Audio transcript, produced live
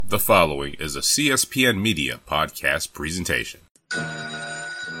The following is a CSPN Media podcast presentation. Good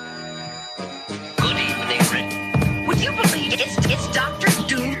evening, Rick. Would you believe it's Dr.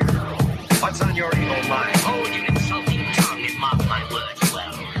 Doom? What's on your evil mind? Oh, you insulting tongue, it mocks my words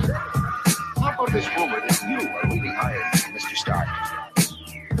well. How about this rumor that you are really hired Mr. Stark?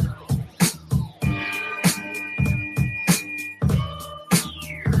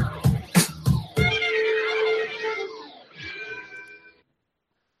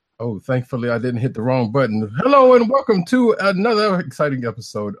 Oh, thankfully I didn't hit the wrong button. Hello and welcome to another exciting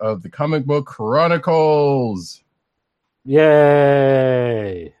episode of the Comic Book Chronicles.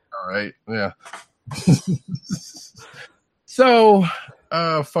 Yay! All right, yeah. So,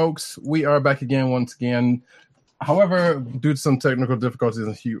 folks, we are back again once again. However, due to some technical difficulties,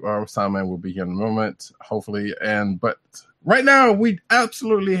 our soundman will be here in a moment, hopefully. But right now, we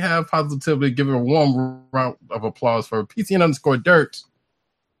absolutely have positively given a warm round of applause for PCN_Dirt.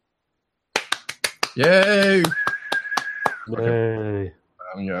 Yay! Yay!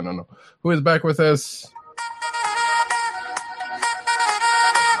 Yeah, I don't know who is back with us.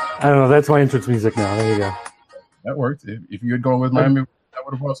 I don't know. That's my entrance music now. There you go. That worked. If you had gone with Miami, that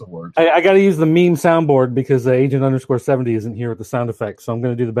would have also worked. I got to use the meme soundboard because Agent_70 isn't here with the sound effects, so I'm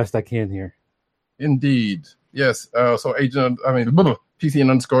going to do the best I can here. Indeed, yes. So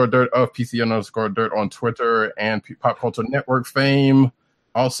PCN_Dirt of PCN_Dirt on Twitter and Pop Culture Network fame.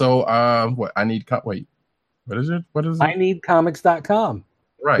 Also, what is it? INeedComics.com.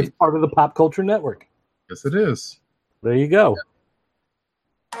 Right. It's part of the Pop Culture Network. Yes, it is. There you go.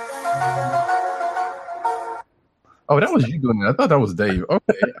 Oh, that was you doing that. I thought that was Dave.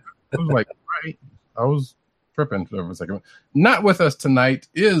 Okay. I was like, right. I was tripping for a second. Not with us tonight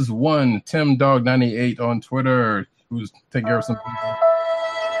is one Tim Dog 98 on Twitter, who's taking care of some people.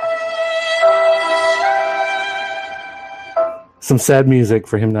 Some sad music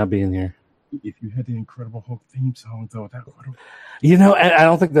for him not being here. If you had the Incredible Hulk theme song, though, that would have... You know, I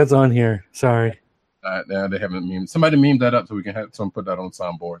don't think that's on here. Sorry. Nah, they haven't memed. Somebody memed that up so we can have someone put that on the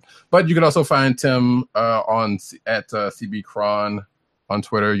soundboard. But you can also find Tim at CB Cron on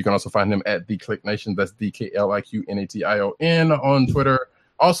Twitter. You can also find him at The Click Nation. That's DKLIQNATION on Twitter.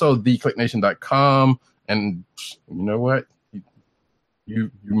 Also, theclicknation.com. And you know what?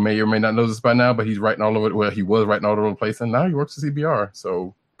 You may or may not know this by now, but he's writing all over. Well, he was writing all over the place, and now he works at CBR.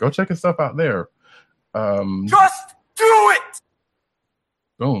 So go check his stuff out there. Just do it!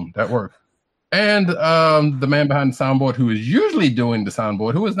 Boom, that worked. And the man behind the soundboard, who is usually doing the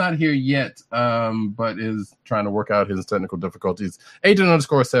soundboard, who is not here yet, but is trying to work out his technical difficulties.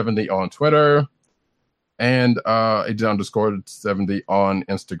 Agent_70 on Twitter, and Agent_70 on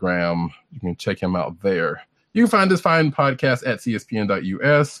Instagram. You can check him out there. You can find this fine podcast at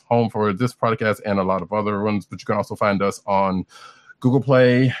cspn.us, home for this podcast and a lot of other ones. But you can also find us on Google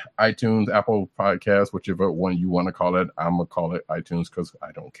Play, iTunes, Apple Podcasts, whichever one you want to call it. I'm going to call it iTunes because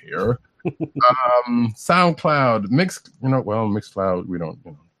I don't care. SoundCloud, Mixcloud, we don't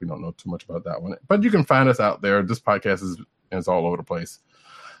know too much about that one. But you can find us out there. This podcast is all over the place.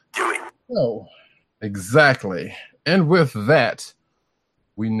 Do it! So, exactly. And with that,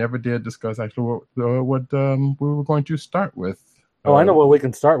 we never did discuss actually what we were going to start with. Oh, I know what we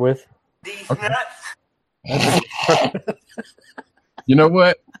can start with. These Okay. nuts! You know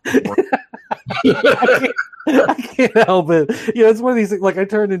what? I can't help it. You know, it's one of these things, like I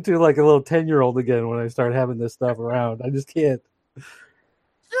turned into like a little 10-year-old again when I start having this stuff around. I just can't. You're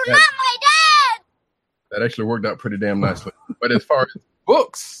not my dad! That actually worked out pretty damn nicely. But as far as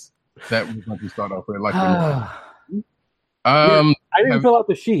books that we're going to start off with, I didn't fill out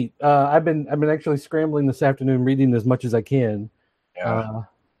the sheet. I've been actually scrambling this afternoon, reading as much as I can. Yeah.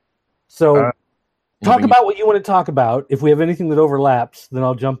 Talk about what you want to talk about. If we have anything that overlaps, then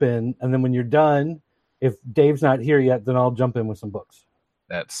I'll jump in. And then when you're done, if Dave's not here yet, then I'll jump in with some books.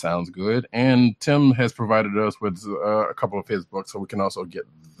 That sounds good. And Tim has provided us with a couple of his books, so we can also get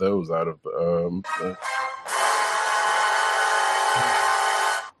those out of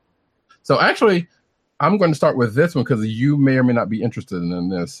So actually, I'm going to start with this one because you may or may not be interested in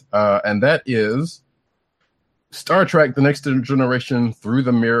this. And that is Star Trek: The Next Generation Through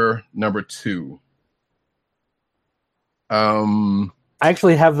the Mirror #2. I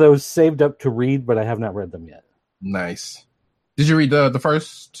actually have those saved up to read, but I have not read them yet. Nice. Did you read the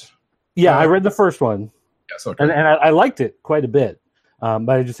first? Yeah, I read the first one. Yes, okay. And I liked it quite a bit, but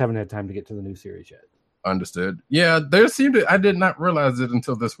I just haven't had time to get to the new series yet. Understood. Yeah, I did not realize it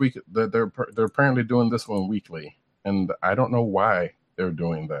until this week that they're apparently doing this one weekly, and I don't know why they're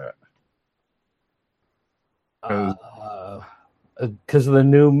doing that. Because of the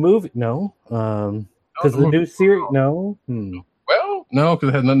new movie? No. Because of the new series? No. Well, No, because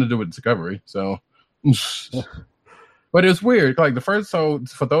it has nothing to do with Discovery. So, but it's weird. Like the first, so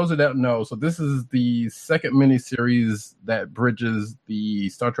for those who don't know, so this is the second miniseries that bridges the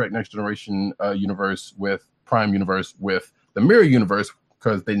Star Trek Next Generation universe with Prime Universe with the Mirror Universe,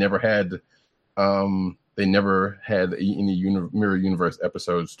 because they never had any Mirror Universe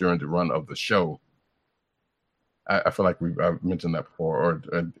episodes during the run of the show. I feel like I've mentioned that before,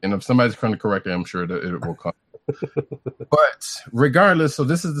 and if somebody's trying to correct it, I'm sure that it will come. But regardless, so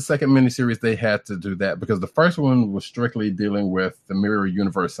this is the second miniseries they had to do that, because the first one was strictly dealing with the Mirror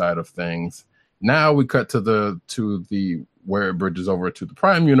Universe side of things. Now we cut to the where it bridges over to the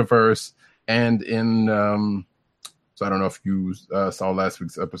Prime Universe, and in so I don't know if you saw last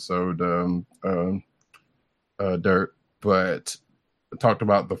week's episode, Dirt, but talked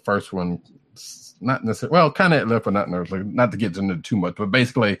about the first one. Not necessarily, well, kind of left, but not necessarily, not to get into too much, but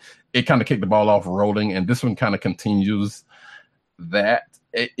basically it kind of kicked the ball off rolling, and this one kind of continues that,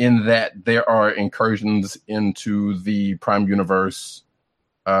 in that there are incursions into the Prime Universe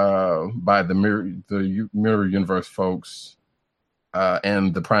by the Mirror Universe folks,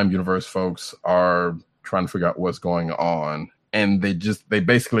 and the Prime Universe folks are trying to figure out what's going on. And they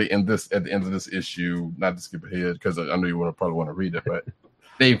basically at the end of this issue, not to skip ahead because I know you probably want to read it, but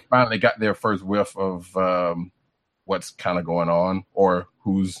they finally got their first whiff of what's kind of going on, or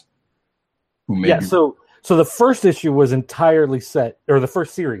who may. Yeah. So the first issue was entirely set, or the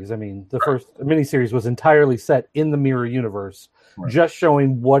first series. I mean, the first miniseries was entirely set in the Mirror Universe, just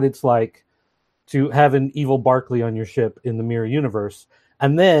showing what it's like to have an evil Barclay on your ship in the Mirror Universe,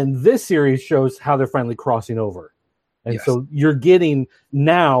 and then this series shows how they're finally crossing over. And so you're getting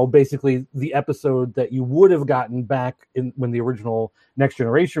now basically the episode that you would have gotten back when the original Next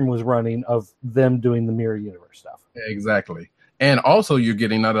Generation was running, of them doing the Mirror Universe stuff. Exactly. And also you're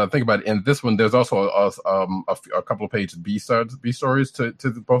getting, now that I think about it, in this one, there's also a couple of pages B stories to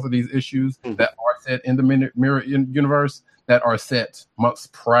both of these issues that are set in the Mirror Universe, that are set months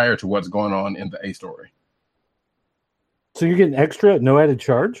prior to what's going on in the A story. So you're getting extra at no added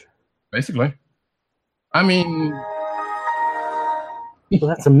charge? Basically. I mean... Well,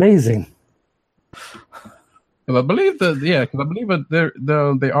 that's amazing. I believe they have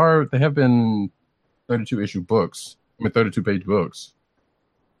been 32 issue books. 32 page books.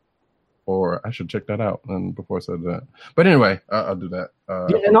 Or I should check that out before I said that. But anyway, I'll do that.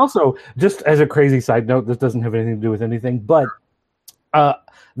 And also, just as a crazy side note, this doesn't have anything to do with anything, but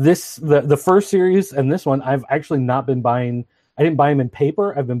the first series and this one, I've actually not been buying. I didn't buy them in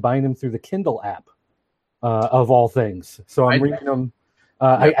paper. I've been buying them through the Kindle app, of all things. So I'm reading them.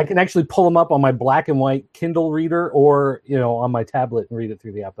 I can actually pull them up on my black and white Kindle reader, or on my tablet and read it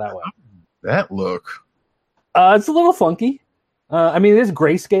through the app that way. That look. It's a little funky. I mean, it is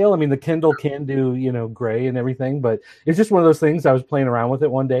grayscale. I mean, the Kindle can do gray and everything, but it's just one of those things. I was playing around with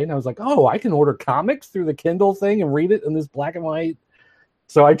it one day, and I was like, "Oh, I can order comics through the Kindle thing and read it in this black and white."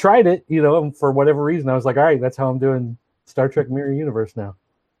 So I tried it, and for whatever reason, I was like, "All right, that's how I'm doing Star Trek Mirror Universe now."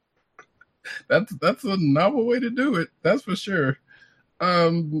 That's a novel way to do it. That's for sure.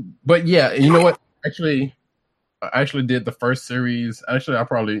 But yeah, you know what? I actually did the first series. Actually,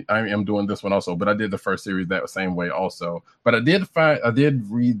 I am doing this one also, but I did the first series that same way also. But I did buy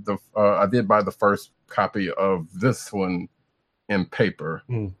the first copy of this one in paper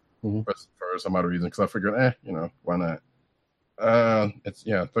for some other reason, because I figured, why not? It's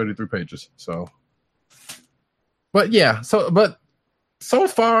 33 pages. So, but yeah, but so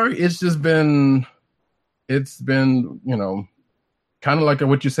far it's been kind of like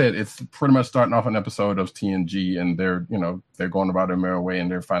what you said. It's pretty much starting off an episode of TNG, and they're going about their merry way,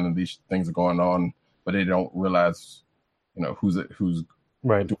 and they're finding these things are going on, but they don't realize, who's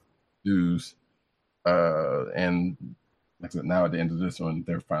right doing news. And like I said, now at the end of this one,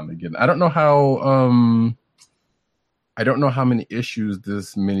 they're finally getting. I don't know how many issues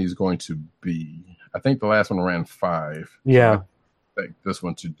this mini is going to be. I think the last one ran 5. Yeah, I expect this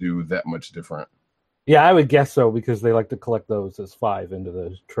one to do that much different. Yeah, I would guess so, because they like to collect those as 5 into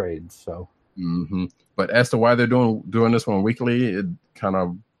the trades. So, But as to why they're doing this one weekly, it's kind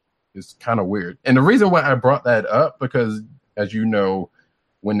of weird. And the reason why I brought that up, because as you know,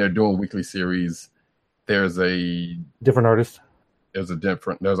 when they're doing weekly series, there's a different artist. There's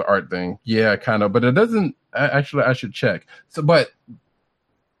an art thing. Yeah, kind of, but it doesn't. Actually, I should check. So, but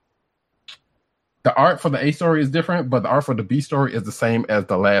the art for the A story is different, but the art for the B story is the same as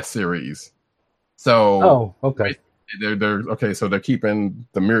the last series. So, okay. They're okay. So they're keeping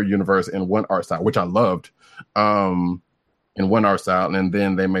the Mirror Universe in one art style, which I loved, in one art style, and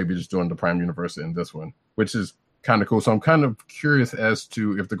then they may be just doing the Prime Universe in this one, which is kind of cool. So I'm kind of curious as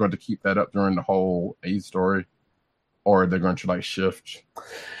to if they're going to keep that up during the whole A story. or they're going to like shift.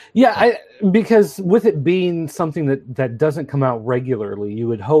 Yeah, because with it being something that doesn't come out regularly, you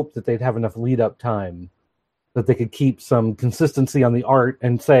would hope that they'd have enough lead up time that they could keep some consistency on the art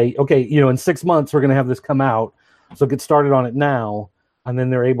and say, okay, in 6 months we're going to have this come out, so get started on it now, and then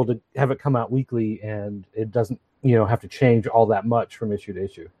they're able to have it come out weekly, and it doesn't have to change all that much from issue to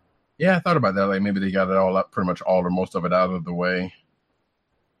issue. Yeah, I thought about that. Like maybe they got it all up, pretty much all or most of it out of the way.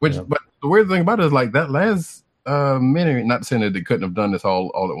 But the weird thing about it is like that last minute, not saying that they couldn't have done this all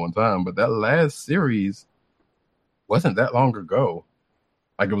at one time, but that last series wasn't that long ago.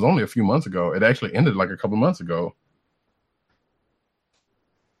 Like it was only a few months ago. It actually ended like a couple months ago.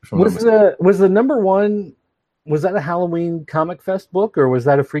 Was the number one? Was that a Halloween Comic Fest book, or was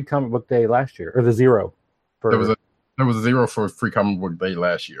that a Free Comic Book Day last year, or the Zero? There was a Zero for Free Comic Book Day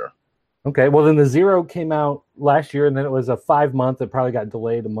last year. Okay, well then the Zero came out last year, and then it was a 5 month. It probably got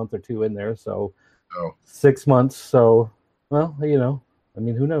delayed a month or two in there, so 6 months. So, well, I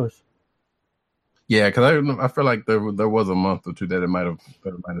mean, who knows? Yeah, because I feel like there was a month or two that it might have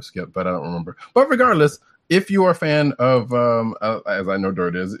skipped, but I don't remember. But regardless, if you are a fan of, as I know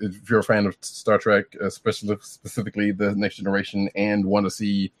Dirt is, if you're a fan of Star Trek, specifically the Next Generation, and want to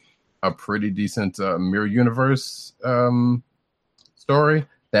see a pretty decent Mirror Universe story,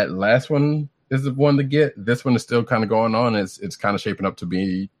 that last one is the one to get. This one is still kind of going on. It's kind of shaping up to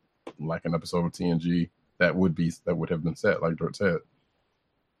be like an episode of TNG that would have been set, like Dirt said.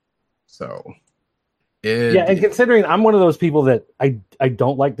 So. And considering I'm one of those people that I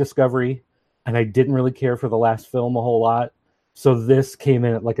don't like Discovery, and I didn't really care for the last film a whole lot, so this came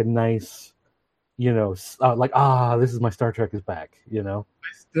in at like a nice, this is my Star Trek is back,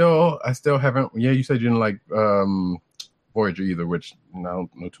 I still haven't. Yeah, you said you didn't like Voyager either, which I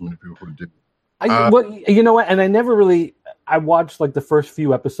don't know too many people who do. You know what? And I never really. I watched like the first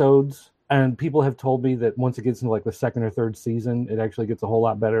few episodes, and people have told me that once it gets into like the second or third season, it actually gets a whole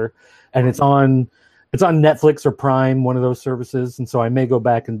lot better, and it's on Netflix or Prime, one of those services. And so I may go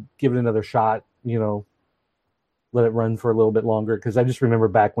back and give it another shot, let it run for a little bit longer. Because I just remember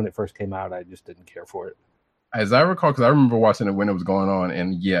back when it first came out, I just didn't care for it. As I recall, because I remember watching it when it was going on.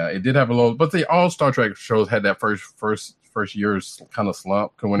 And yeah, it did have a little, but all Star Trek shows had that first year's kind of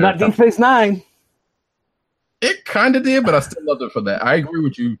slump. Not Deep Space Nine. It kind of did, but I still loved it for that. I agree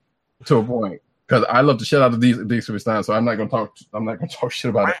with you to a point. Because I love the shit out of Deep Space Nine. So I'm not going to talk shit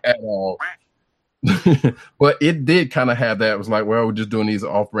about it at all. But it did kind of have that. It was like, well, we're just doing these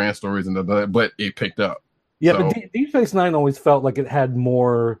off-brand stories, but it picked up. Yeah, so. But Deep Space Nine always felt like it had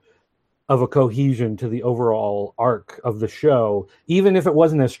more of a cohesion to the overall arc of the show. Even if it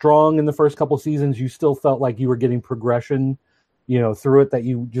wasn't as strong in the first couple seasons, you still felt like you were getting progression, through it that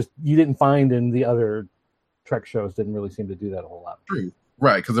you didn't find in the other Trek shows. Didn't really seem to do that a whole lot. True.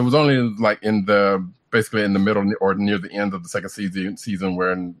 Right, because it was only like basically in the middle or near the end of the second season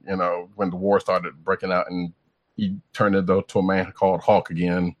when the war started breaking out and he turned into a man called Hawk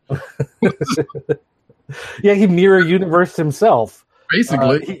again. Yeah, he mirror universe himself.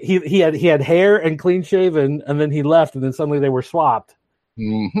 Basically, he had hair and clean shaven, and then he left, and then suddenly they were swapped.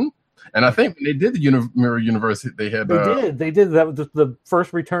 Mm-hmm. And I think when they did the mirror universe, they did. That was the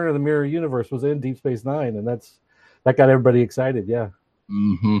first return of the mirror universe was in Deep Space Nine, and that got everybody excited. Yeah.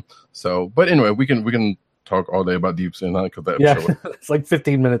 Mm-hmm. So, but anyway, we can talk all day about Deep Space Nine because it's like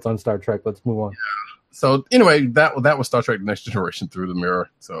 15 minutes on Star Trek. Let's move on. Yeah. So anyway, that was Star Trek: Next Generation Through the Mirror.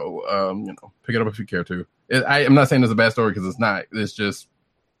 So pick it up if you care to. I'm not saying it's a bad story because it's not. It's just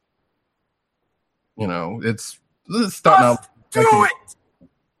it's starting out. Do it.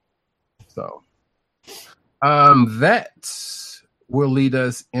 So that will lead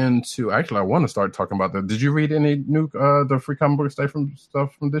us into. Actually, I want to start talking about that. Did you read any new the Free Comic Book Day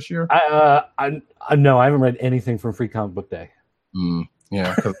stuff from this year? No, I haven't read anything from Free Comic Book Day.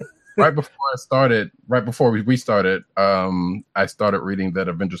 Yeah, because right before we started, I started reading that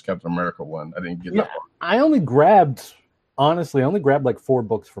Avengers Captain America one. I didn't get that one. I only grabbed like 4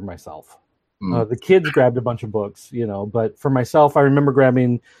 books for myself. The kids grabbed a bunch of books, but for myself, I remember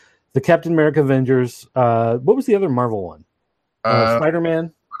grabbing the Captain America Avengers. What was the other Marvel one?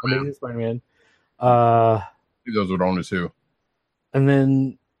 Spider-Man. Amazing Spider-Man. Those were the only 2. And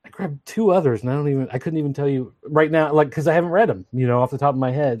then I grabbed 2 others, and I couldn't even tell you right now, like, because I haven't read them, off the top of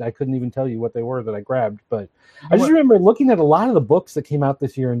my head. I couldn't even tell you what they were that I grabbed. But I just remember looking at a lot of the books that came out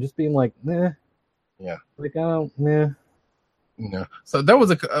this year and just being like, nah. Yeah. Like, nah. Yeah. So that was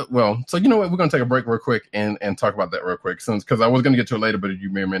so you know what? We're going to take a break real quick and talk about that real quick, because I was going to get to it later, but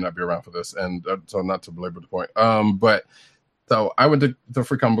you may or may not be around for this, and so not to belabor the point. But so I went to the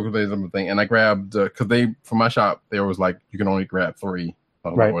Free Comic Book Day thing, and I grabbed because from my shop there was like you can only grab 3.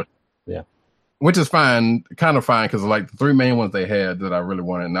 Right. Yeah. which is fine, kind of fine, because like the three main ones they had that I really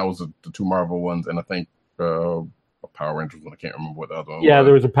wanted, and that was the two Marvel ones, and I think a Power Rangers one. I can't remember what the other one. Yeah, was.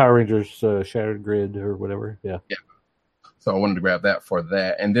 there was a Power Rangers Shattered Grid or whatever. Yeah. So I wanted to grab that for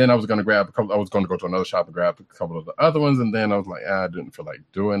that, and then I was going to grab a couple. I was going to go to another shop and grab a couple of the other ones, and then I was like, I didn't feel like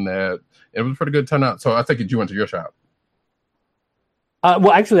doing that. It was a pretty good turnout. So I think you went to your shop.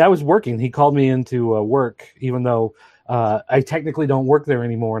 Well, actually, I was working. He called me into work, even though I technically don't work there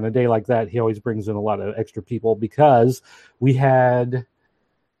anymore. On a day like that, he always brings in a lot of extra people because we had,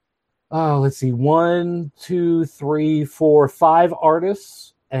 let's see, 1, 2, 3, 4, 5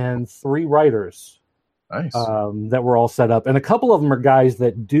 artists and 3 writers. Nice. That were all set up, and a couple of them are guys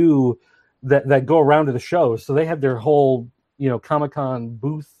that do that go around to the shows. So they had their whole Comic-Con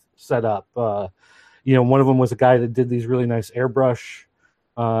booth set up. One of them was a guy that did these really nice airbrush,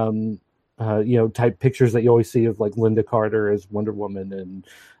 type pictures that you always see of like Linda Carter as Wonder Woman, and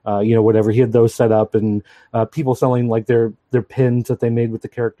whatever. He had those set up, and people selling like their pins that they made with the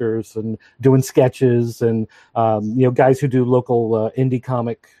characters, and doing sketches, and guys who do local indie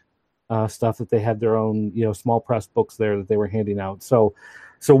comic stuff that they had their own, small press books there that they were handing out. So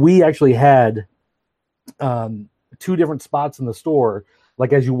we actually had 2 different spots in the store.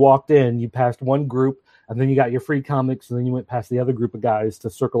 Like as you walked in, you passed one group, and then you got your free comics, and then you went past the other group of guys to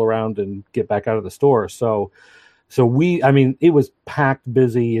circle around and get back out of the store. So it was packed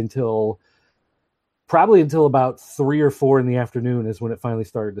busy until about 3 or 4 in the afternoon is when it finally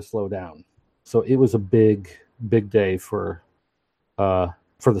started to slow down. So it was a big day for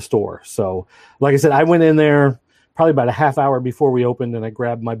the store. So like I said, I went in there probably about a half hour before we opened, and I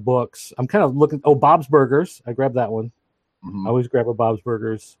grabbed my books. I'm kind of looking. Bob's Burgers. I grabbed that one. Mm-hmm. I always grab a Bob's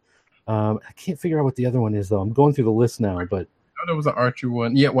Burgers. I can't figure out what the other one is though. I'm going through the list now, but there was an Archie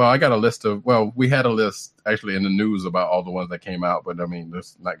one. Yeah, well, I got a list of. Well, we had a list actually in the news about all the ones that came out, but I mean,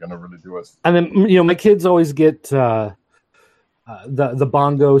 that's not going to really do us. And then my kids always get the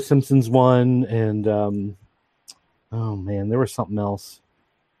Bongo Simpsons one, and oh man, there was something else.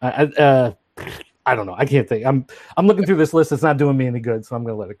 I don't know. I can't think. I'm looking through this list. It's not doing me any good, so I'm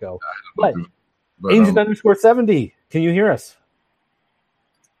going to let it go. But Agent _70, can you hear us?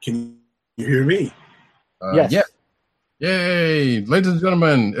 Can you hear me? Yes. Yeah. Yay! Ladies and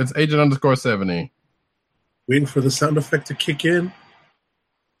gentlemen, it's Agent _70. Waiting for the sound effect to kick in.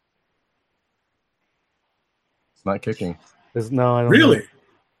 It's not kicking. No, I don't Really? know.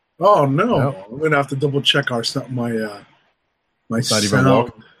 Oh no! No. I'm gonna have to double check my It's not sound. even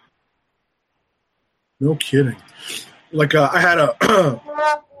welcome. No kidding. Like I had a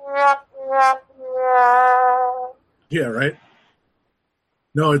yeah, right.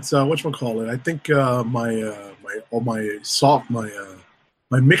 No, it's whatchamacallit. I think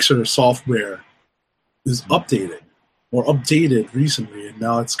my mixer software is updated or updated recently, and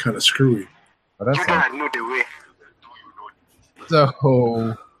now it's kind of screwy. Oh, that's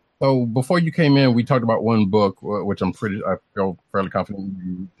so before you came in, we talked about one book, which I feel fairly confident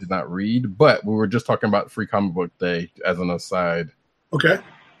you did not read, but we were just talking about Free Comic Book Day as an aside. Okay.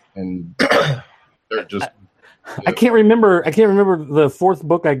 And they're just. I can't remember the 4th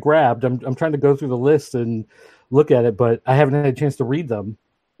book I grabbed. I'm trying to go through the list and look at it, but I haven't had a chance to read them.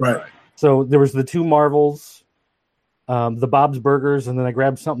 Right. So there was the 2 Marvels, the Bob's Burgers, and then I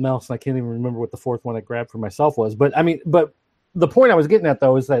grabbed something else, and I can't even remember what the 4th one I grabbed for myself was. But the point I was getting at,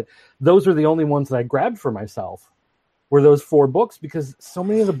 though, is that those are the only ones that I grabbed for myself were those 4 books, because so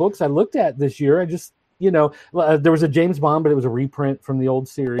many of the books I looked at this year, I just, there was a James Bond, but it was a reprint from the old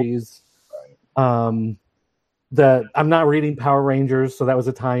series. That I'm not reading Power Rangers, so that was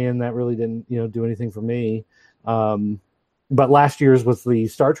a tie-in that really didn't, do anything for me. But last year's was the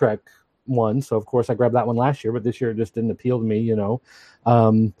Star Trek one, so of course I grabbed that one last year, but this year it just didn't appeal to me,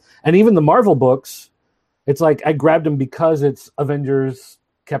 And even the Marvel books, it's like I grabbed them because it's Avengers,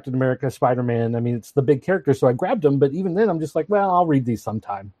 Captain America, Spider-Man. I mean, it's the big characters, so I grabbed them, but even then I'm just like, well, I'll read these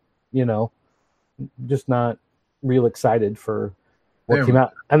sometime, Just not real excited for what came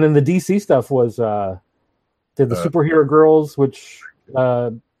out. And then the DC stuff was... did the Superhero Girls, which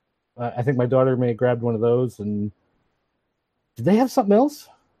I think my daughter may have grabbed one of those. And did they have something else?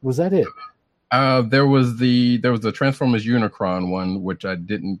 Was that it? There was the Transformers Unicron one, which I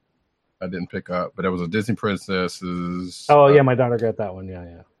didn't pick up, but it was a Disney Princesses. Oh yeah, my daughter got that one.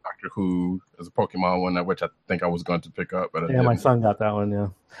 Yeah. Doctor Who as a Pokemon one, which I think I was going to pick up, but I didn't. My son got that one. Yeah,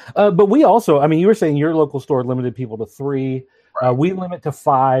 but we also, you were saying your local store limited people to 3. Right. We limit to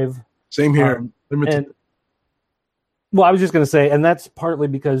 5. Same here. Limited. Well, I was just going to say, and that's partly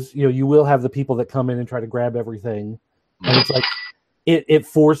because you will have the people that come in and try to grab everything, and it's like it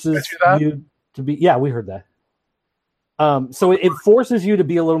forces you to be. Yeah, we heard that. So it forces you to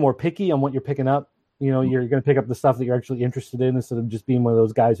be a little more picky on what you're picking up. You know, you're going to pick up the stuff that you're actually interested in instead of just being one of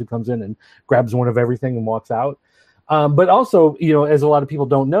those guys who comes in and grabs one of everything and walks out. But also, you know, as a lot of people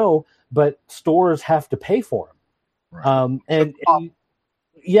don't know, but stores have to pay for them. Right. And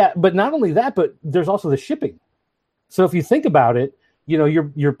yeah, but not only that, but there's also the shipping. So if you think about it, you know,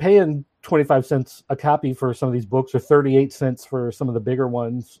 you're paying 25 cents a copy for some of these books, or 38 cents for some of the bigger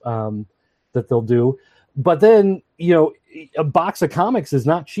ones that they'll do. But then, you know, a box of comics is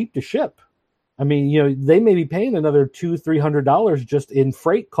not cheap to ship. I mean, you know, they may be paying another $200-300 just in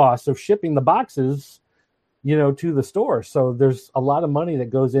freight costs of shipping the boxes, you know, to the store. So there's a lot of money that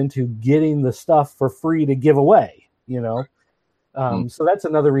goes into getting the stuff for free to give away, you know. So that's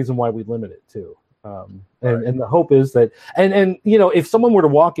another reason why we limit it too. And the hope is that, and you know, if someone were to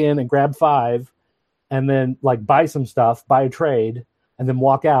walk in and grab 5 and then like buy some stuff, buy a trade, and then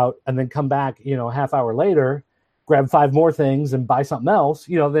walk out and then come back, you know, a half hour later, grab 5 more things and buy something else,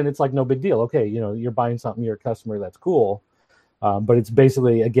 you know, then it's like no big deal. Okay, you know, you're buying something, you're a customer, that's cool. But it's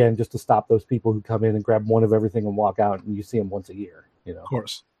basically, again, just to stop those people who come in and grab one of everything and walk out, and you see them once a year, you know. Of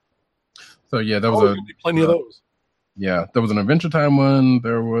course. So yeah, there was plenty of those. Yeah, there was an Adventure Time one.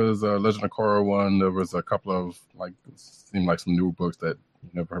 There was a Legend of Korra one. There was a couple of seemed like some new books that you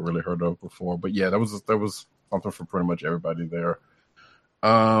never really heard of before. But yeah, there was something for pretty much everybody there.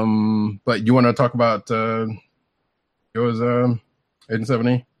 But you want to talk about yours,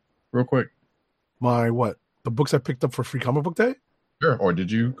 870, real quick? My what? The books I picked up for Free Comic Book Day? Sure. Or did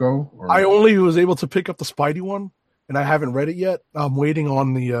you go? Or... I only was able to pick up the Spidey one, and I haven't read it yet. I'm waiting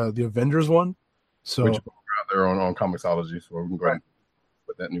on the Avengers one. So which book out there on Comixology, so we can go ahead and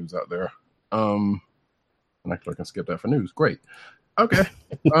put that news out there. And actually I can skip that for news. Great. Okay.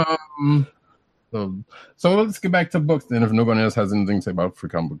 So let's get back to books then. If nobody else has anything to say about Free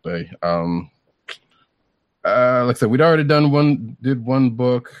Comic Book Day, like I said, we'd already did one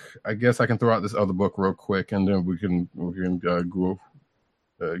book. I guess I can throw out this other book real quick, and then we can go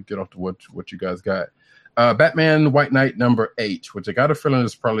get off to what you guys got. Batman White Knight #8, which I got a feeling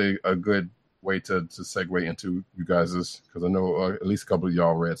is probably a good way to segue into you guys's, because I know at least a couple of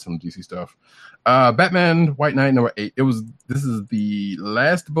y'all read some DC stuff. Batman White Knight #8. This is the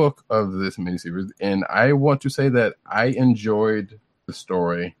last book of this miniseries, and I want to say that I enjoyed the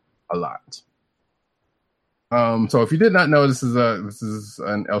story a lot. So if you did not know, this is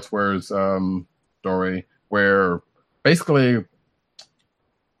an Elseworlds story where basically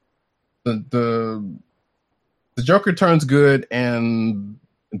the Joker turns good and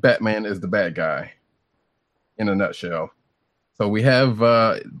Batman is the bad guy in a nutshell. So we have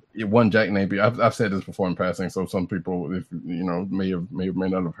one Jack Napier. I've said this before in passing, so some people, if you know, may or may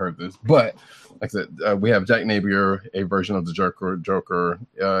not have heard this. But like I said, we have Jack Napier, a version of the Joker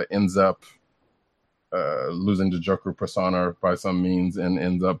ends up losing the Joker persona by some means and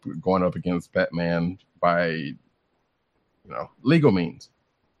ends up going up against Batman by, legal means,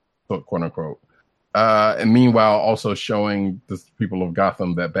 quote unquote. And meanwhile, also showing the people of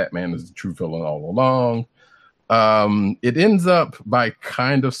Gotham that Batman is the true villain all along. It ends up by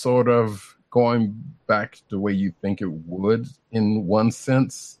kind of sort of going back the way you think it would in one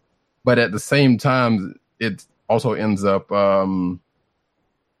sense, but at the same time, it also ends up,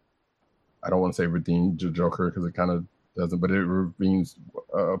 I don't want to say redeem the Joker because it kind of doesn't, but it redeems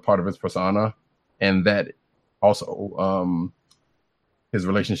part of his persona. And that also, his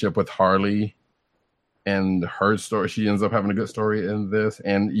relationship with Harley and her story, she ends up having a good story in this.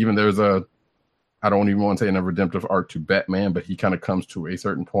 And even there's I don't even want to say a redemptive arc to Batman, but he kind of comes to a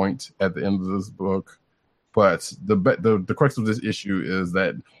certain point at the end of this book. But the crux of this issue is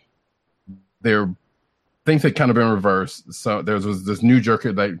that things had kind of been reversed. So there was this new Joker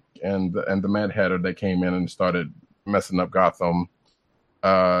and the Mad Hatter that came in and started messing up Gotham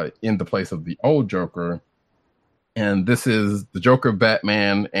in the place of the old Joker. And this is the Joker,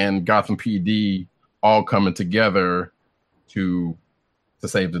 Batman, and Gotham PD all coming together to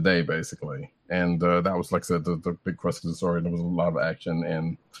save the day, basically. And that was, like I said, the big crux of the story. There was a lot of action,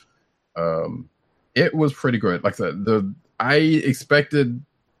 and it was pretty good. Like I said, I expected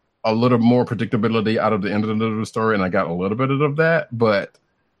a little more predictability out of the end of the story, and I got a little bit of that. But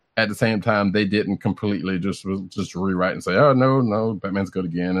at the same time, they didn't completely just rewrite and say, "Oh no, Batman's good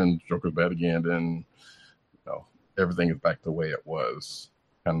again and Joker's bad again," and everything is back the way it was.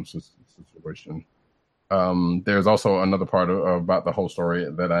 Kind of situation. There's also another part about the whole story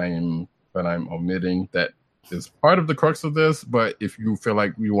that I'm omitting that is part of the crux of this, but if you feel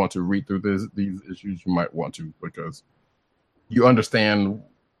like you want to read through these issues, you might want to, because you understand,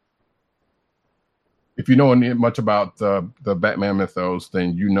 if you know much about the Batman mythos,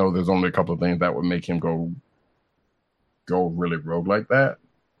 then there's only a couple of things that would make him go go really rogue like that.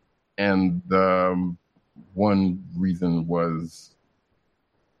 And one reason was,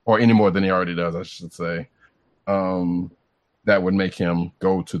 or any more than he already does, I should say, that would make him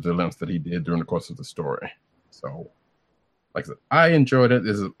go to the lengths that he did during the course of the story. So, like I said, I enjoyed it.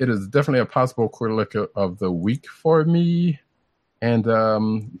 It is definitely a possible quarterly of the week for me. And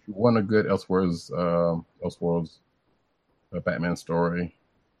if you want a good Elseworlds Batman story,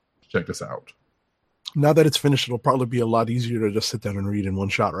 check this out. Now that it's finished, it'll probably be a lot easier to just sit down and read in one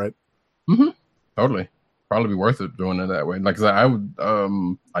shot, right? Mm-hmm. Totally. Probably be worth it doing it that way. Like I said, I would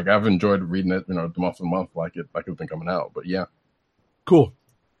I've enjoyed reading it, the month to month, like it's been coming out. But yeah, cool.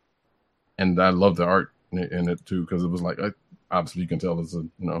 And I love the art in it too, because it was like obviously you can tell it's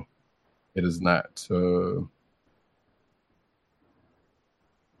it is not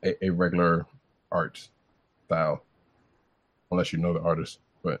a regular art style unless you know the artist.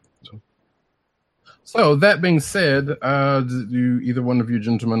 But so that being said, do either one of you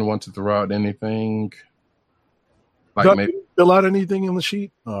gentlemen want to throw out anything? Like maybe fill out anything in the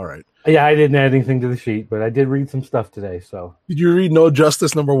sheet? All right. Yeah, I didn't add anything to the sheet, but I did read some stuff today. So did you read No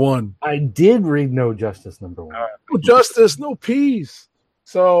Justice #1? I did read No Justice #1. No justice, no peace.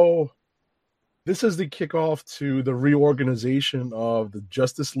 So this is the kickoff to the reorganization of the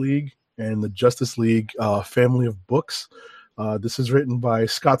Justice League and the Justice League family of books. This is written by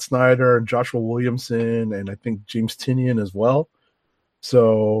Scott Snyder and Joshua Williamson, and I think James Tynion as well.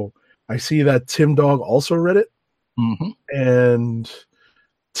 So I see that Tim Dog also read it. Mm-hmm. And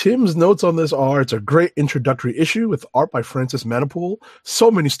Tim's notes on this are, it's a great introductory issue with art by Francis Manipool. So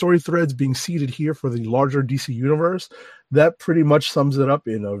many story threads being seeded here for the larger DC universe. That pretty much sums it up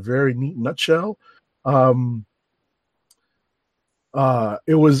in a very neat nutshell.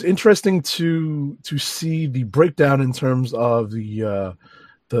 It was interesting to see the breakdown in terms of the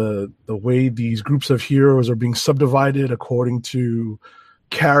way these groups of heroes are being subdivided according to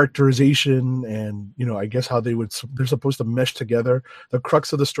characterization and I guess how they're supposed to mesh together. The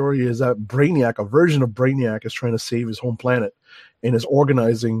crux of the story is that Brainiac, a version of Brainiac, is trying to save his home planet and is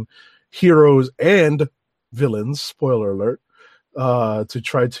organizing heroes and villains, spoiler alert, to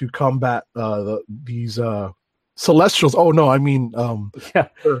try to combat these Celestials. Oh no, I mean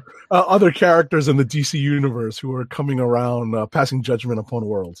other characters in the DC universe who are coming around, passing judgment upon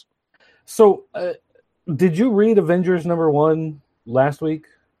worlds. So, did you read Avengers #1 last week?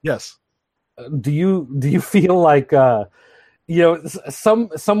 Yes. Do you feel like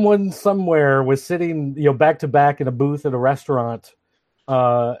someone somewhere was sitting back to back in a booth at a restaurant,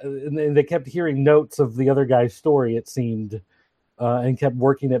 and they kept hearing notes of the other guy's story, it seemed, and kept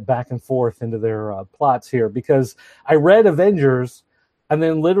working it back and forth into their plots here? Because I read Avengers, and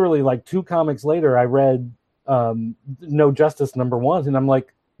then literally like 2 comics later, I read No Justice #1, and I'm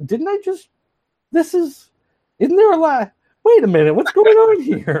like, didn't I just? Isn't there a lot? Wait a minute, what's going on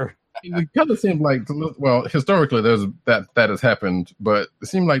here? It kind of seemed like, well, historically there's that has happened, but it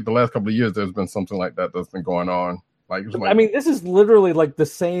seemed like the last couple of years there's been something like that that's been going on. I mean, this is literally like the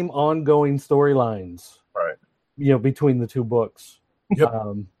same ongoing storylines, right? Between the 2 books. Yep.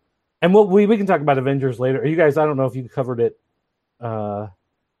 And we can talk about Avengers later. You guys, I don't know if you covered it. We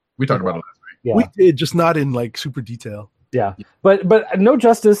talked about it last week. Yeah. We did, just not in like super detail. Yeah, but No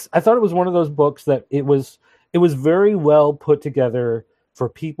Justice, I thought it was one of those books that it was very well put together for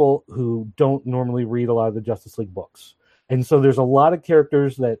people who don't normally read a lot of the Justice League books. And so there's a lot of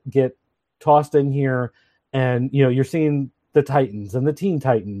characters that get tossed in here, and you're seeing the Titans and the Teen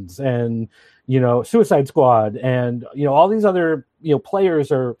Titans and Suicide Squad and all these other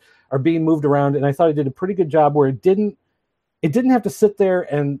players are being moved around, and I thought it did a pretty good job where it didn't have to sit there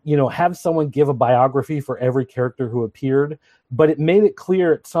and have someone give a biography for every character who appeared, but it made it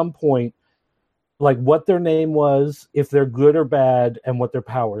clear at some point like what their name was, if they're good or bad, and what their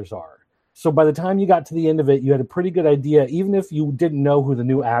powers are. So by the time you got to the end of it, you had a pretty good idea, even if you didn't know who the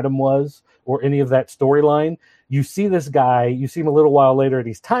new Adam was or any of that storyline. You see this guy, you see him a little while later, and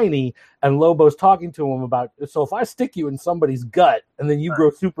he's tiny, and Lobo's talking to him about, so if I stick you in somebody's gut and then you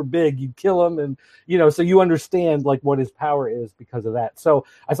grow super big, you kill him, and so you understand like what his power is because of that. So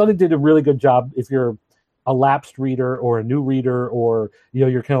I thought it did a really good job if you're a lapsed reader or a new reader, or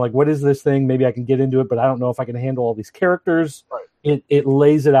you're kind of like, what is this thing? Maybe I can get into it, but I don't know if I can handle all these characters. Right. It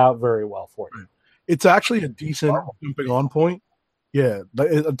lays it out very well for you. It's actually a decent jumping on point. Yeah,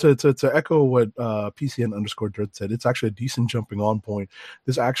 to echo what PCN_Dread said, it's actually a decent jumping on point.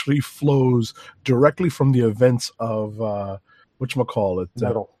 This actually flows directly from the events of whatchamacallit,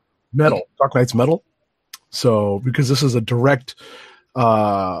 Metal, Dark Knight's Metal. So because this is a direct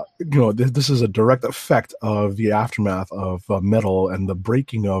this is a direct effect of the aftermath of Metal and the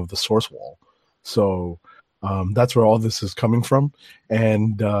breaking of the Source Wall. So That's where all this is coming from,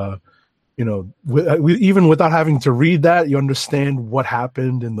 and even without having to read that, you understand what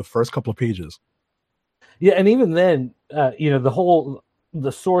happened in the first couple of pages. Yeah, and even then,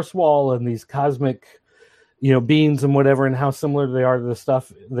 the source wall and these cosmic, beings and whatever, and how similar they are to the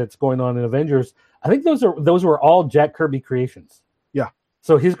stuff that's going on in Avengers. I think those were all Jack Kirby creations. Yeah.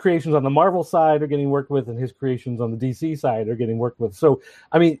 So his creations on the Marvel side are getting worked with, and his creations on the DC side are getting worked with. So,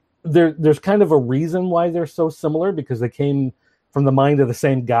 I mean, there's kind of a reason why they're so similar, because they came from the mind of the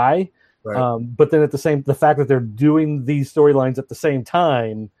same guy. Right. But then the fact that they're doing these storylines at the same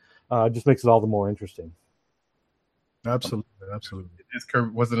time just makes it all the more interesting. Absolutely.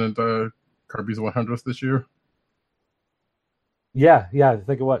 Wasn't it Kirby's 100th this year? Yeah, I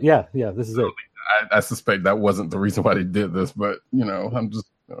think it was. Yeah, this is it. I suspect that wasn't the reason why they did this, but I'm just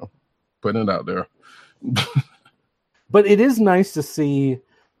putting it out there. But it is nice to see,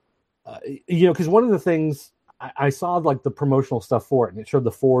 because one of the things I saw, like the promotional stuff for it, and it showed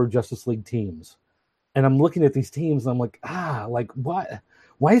the 4 Justice League teams, and I'm looking at these teams, and I'm like, what?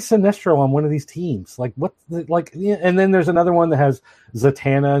 Why is Sinestro on one of these teams? Like, what? And then there's another one that has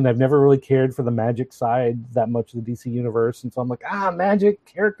Zatanna, and I've never really cared for the Magic side that much of the DC universe, and so I'm like, Magic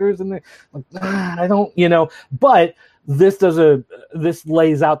characters, and I don't, But this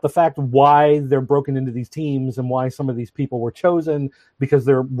lays out the fact why they're broken into these teams and why some of these people were chosen, because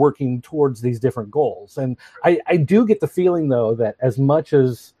they're working towards these different goals. And I do get the feeling, though, that as much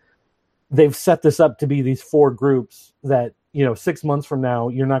as they've set this up to be these 4 groups, that 6 months from now,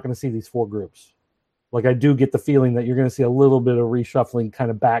 you're not going to see these 4 groups. Like, I do get the feeling that you're going to see a little bit of reshuffling, kind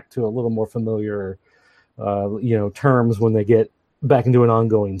of back to a little more familiar, terms when they get back into an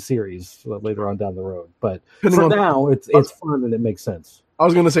ongoing series later on down the road. But for now, it's fun and it makes sense. I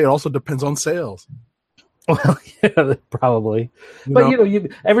was going to say it also depends on sales. Well, yeah, probably. But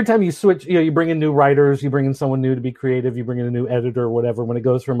every time you switch, you bring in new writers, you bring in someone new to be creative, you bring in a new editor or whatever. When it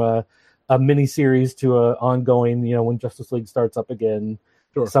goes from a mini series to a ongoing, when Justice League starts up again,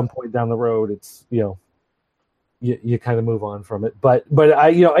 sure, at some point down the road, it's you kind of move on from it. But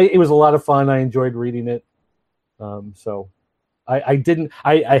it was a lot of fun. I enjoyed reading it. So I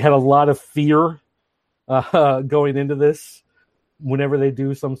had a lot of fear going into this. Whenever they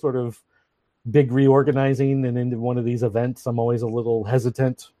do some sort of big reorganizing and into one of these events, I'm always a little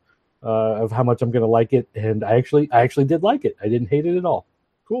hesitant of how much I'm going to like it. And I actually did like it. I didn't hate it at all.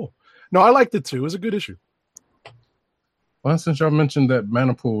 Cool. No, I liked it too. It was a good issue. Well, since y'all mentioned that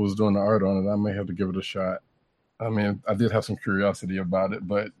Manipool was doing the art on it, I may have to give it a shot. I mean, I did have some curiosity about it,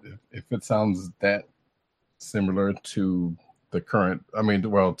 but if it sounds that similar to the current,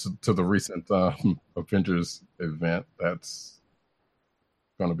 to the recent Avengers event, that's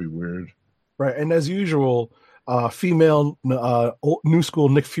going to be weird. Right, and as usual, female new school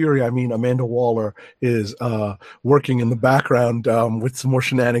Nick Fury, Amanda Waller, is working in the background with some more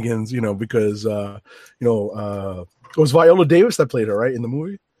shenanigans, because it was Viola Davis that played her, right, in the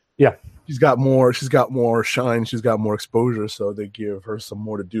movie? Yeah. She's got more shine, she's got more exposure, so they give her some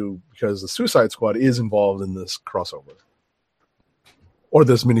more to do because the Suicide Squad is involved in this crossover. Or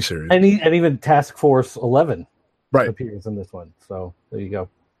this miniseries. And even Task Force 11 right appears in this one. So there you go.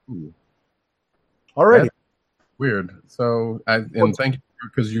 Ooh. Alrighty. Weird. So thank you,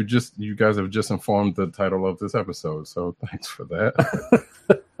 because you guys have just informed the title of this episode. So thanks for that.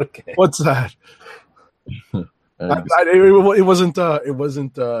 Okay. What's that? It wasn't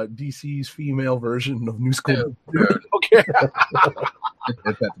DC's female version of New School. Yeah. Okay. It's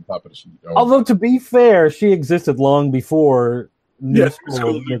at the top of the sheet. Although to be fair, she existed long before New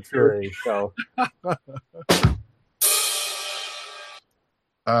School Nick Fury. So.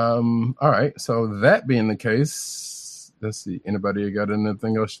 All right. So that being the case, let's see. Anybody got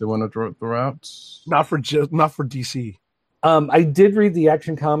anything else they want to throw out? Not for DC. I did read the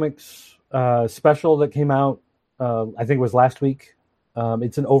Action Comics special that came out. I think it was last week.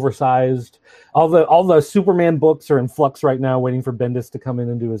 It's an oversized. All the Superman books are in flux right now, waiting for Bendis to come in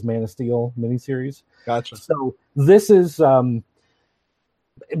and do his Man of Steel miniseries. Gotcha. So this is. I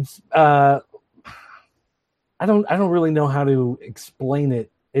don't really know how to explain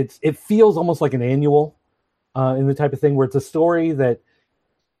it. It feels almost like an annual in the type of thing where it's a story that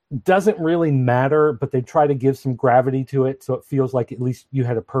doesn't really matter, but they try to give some gravity to it, so it feels like at least you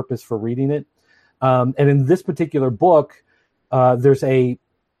had a purpose for reading it. And in this particular book, there's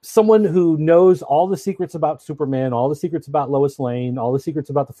someone who knows all the secrets about Superman, all the secrets about Lois Lane, all the secrets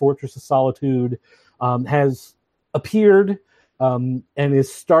about the Fortress of Solitude, has appeared and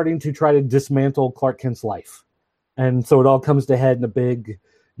is starting to try to dismantle Clark Kent's life. And so it all comes to head in a big,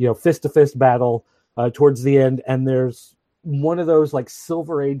 fist-to-fist battle towards the end. And there's one of those like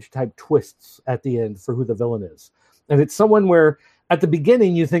Silver Age type twists at the end for who the villain is. And it's someone where at the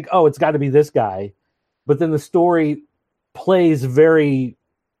beginning you think, oh, it's got to be this guy. But then the story plays very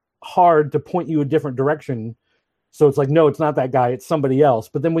hard to point you a different direction. So it's like, no, it's not that guy. It's somebody else.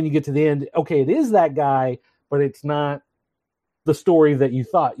 But then when you get to the end, okay, it is that guy, but it's not the story that you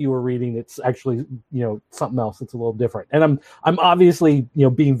thought you were reading. It's actually, something else. It's a little different. And I'm obviously,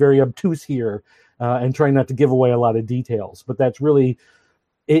 being very obtuse here and trying not to give away a lot of details. But that's really,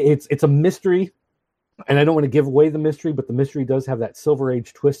 it's a mystery. And I don't want to give away the mystery, but the mystery does have that Silver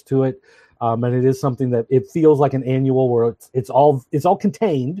Age twist to it. And it is something that it feels like an annual where it's all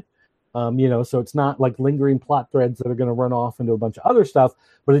contained. So it's not like lingering plot threads that are going to run off into a bunch of other stuff,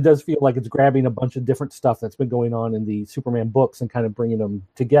 but it does feel like it's grabbing a bunch of different stuff that's been going on in the Superman books and kind of bringing them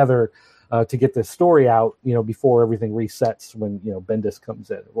together to get this story out, before everything resets when, Bendis comes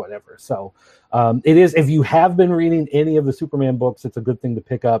in or whatever. So it is, if you have been reading any of the Superman books, it's a good thing to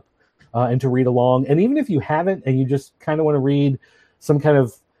pick up and to read along. And even if you haven't and you just kind of want to read some kind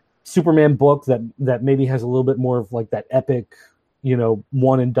of Superman book that maybe has a little bit more of like that epic,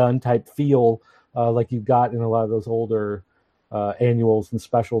 one and done type feel, like you've got in a lot of those older annuals and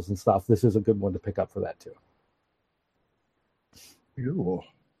specials and stuff. This is a good one to pick up for that too. Cool.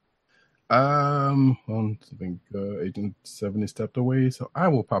 I think Agent 70 stepped away, so I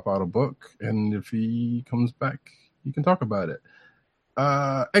will pop out a book, and if he comes back, he can talk about it.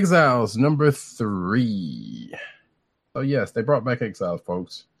 Exiles number 3. Oh yes, they brought back Exiles,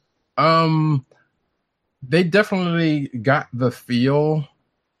 folks. They definitely got the feel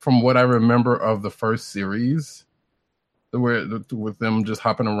from what I remember of the first series, with them just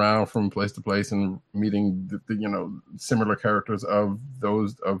hopping around from place to place and meeting the similar characters of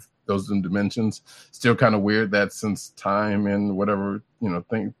those dimensions. Still kind of weird that since time and whatever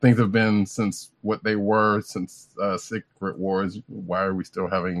things have been since what they were since Secret Wars, why are we still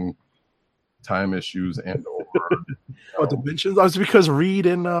having time issues and or dimensions? It's because Reed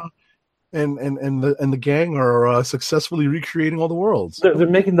and the gang are successfully recreating all the worlds. They're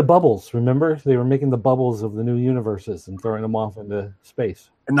making the bubbles. Remember, they were making the bubbles of the new universes and throwing them off into space.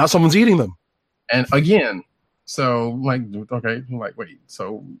 And now someone's eating them. And again, so wait,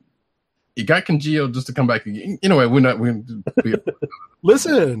 so you got congealed just to come back again. Anyway, we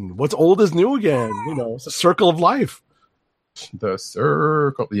Listen, what's old is new again. It's a circle of life. The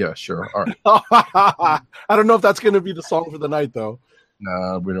circle, yeah, sure. All right. I don't know if that's going to be the song for the night, though.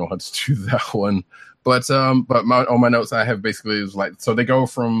 No, we don't have to do that one. But on my notes, I have basically is like, so they go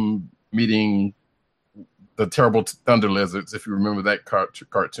from meeting the terrible Thunder Lizards, if you remember that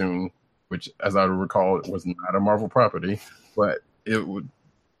cartoon, which, as I recall, it was not a Marvel property, but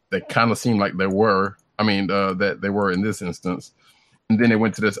they kind of seemed like they were. I mean, that they were in this instance. And then they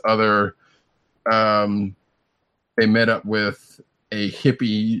went to this other. They met up with a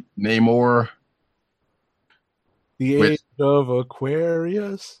hippie Namor. The age of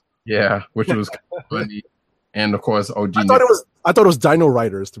Aquarius. Yeah, which was kind of funny. And of course, OG. I thought it was Dino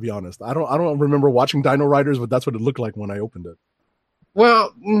Riders, to be honest. I don't remember watching Dino Riders, but that's what it looked like when I opened it.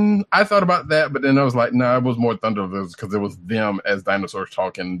 Well, I thought about that, but then I was like, no, it was more Thunder Lizards because it was them as dinosaurs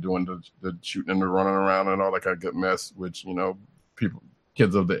talking, doing the shooting and the running around and all that kind of good mess, which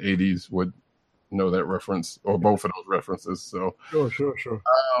kids of the 80s would know that reference or both of those references. So sure.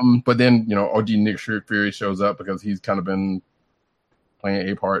 But then OG Nick Fury shows up because he's kind of been playing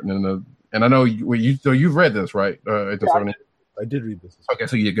a part and I know you've read this, right? I did read this. Okay,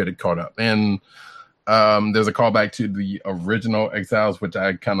 so you get it caught up, and there's a callback to the original Exiles, which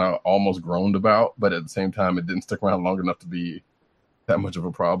I kind of almost groaned about, but at the same time, it didn't stick around long enough to be that much of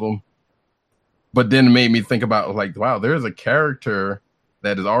a problem. But then it made me think about like, wow, there's a character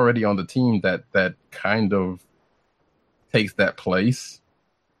that is already on the team that kind of takes that place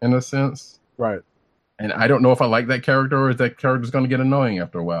in a sense. Right. And I don't know if I like that character or if that character's going to get annoying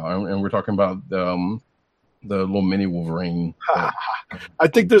after a while. And we're talking about the little mini Wolverine. I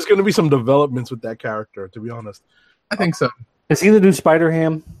think there's going to be some developments with that character, to be honest. I think so. Is he the new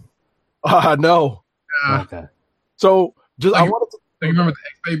Spider-Ham? No. Okay. So I wanted to. Do you remember the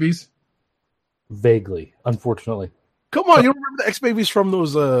X-Babies? Vaguely, unfortunately. Come on, you remember the X-Babies from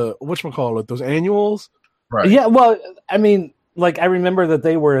those whatchamacallit, those annuals? Right. Yeah, well, I mean, like I remember that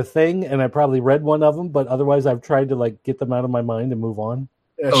they were a thing and I probably read one of them, but otherwise I've tried to like get them out of my mind and move on.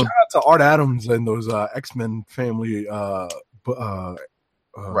 Yeah, shout out to Art Adams and those X-Men family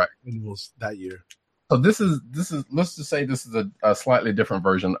annuals that year. So this is let's just say this is a slightly different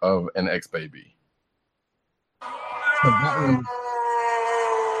version of an X-Baby. So that one,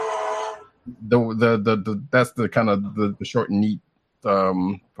 that's the kind of the short and neat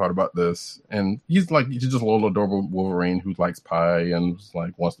part about this, and he's just a little adorable Wolverine who likes pie and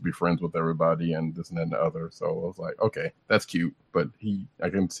like wants to be friends with everybody and this and that and the other. So I was like, okay, that's cute, but I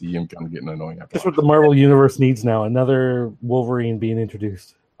can see him kind of getting annoying after. That's what the Marvel Universe needs now: another Wolverine being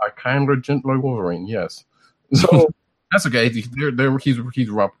introduced. A kinder, gentler Wolverine, yes. So that's okay. He's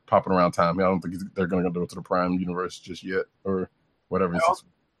popping around time. I don't think they're going to go to the Prime Universe just yet, or whatever it is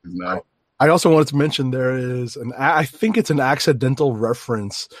now. I also wanted to mention there is I think it's an accidental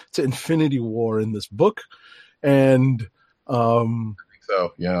reference to Infinity War in this book, and I think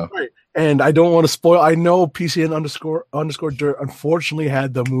so, yeah. Right. And I don't want to spoil. I know PCN underscore Dirt unfortunately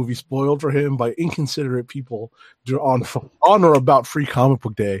had the movie spoiled for him by inconsiderate people on or about Free Comic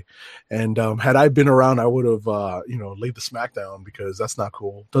Book Day, and had I been around, I would have laid the smack down, because that's not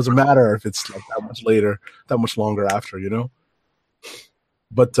cool. Doesn't matter if it's like that much later, that much longer after,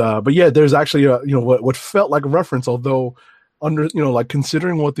 But yeah, there's actually what felt like a reference, although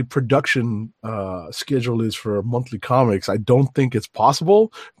considering what the production schedule is for monthly comics, I don't think it's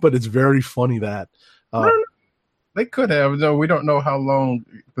possible. But it's very funny that they could have. No, we don't know how long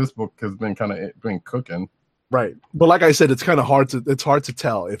this book has been been cooking. Right, but like I said, it's kind of hard to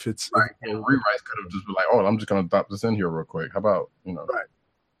tell if it's right. Rewrites could have just been like, oh, I'm just going to drop this in here real quick. How about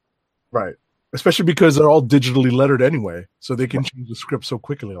right. Especially because they're all digitally lettered anyway, so they can change the script so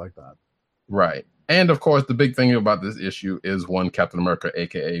quickly like that. Right. And, of course, the big thing about this issue is one Captain America,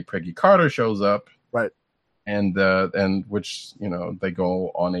 a.k.a. Peggy Carter, shows up. Right. And which, they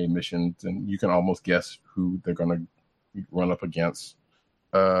go on a mission, and you can almost guess who they're going to run up against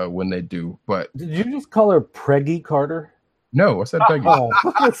when they do. But did you just call her Peggy Carter? No, I said Peggy.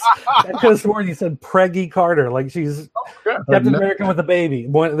 I could have sworn you said Peggy Carter, like she's Captain America with a baby.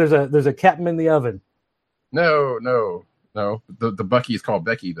 There's a captain in the oven. No. The Bucky is called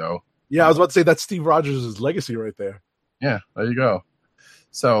Becky, though. Yeah, I was about to say that's Steve Rogers' legacy right there. Yeah, there you go.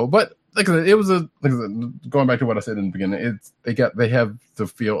 So, but like I said, it was going back to what I said in the beginning. They have the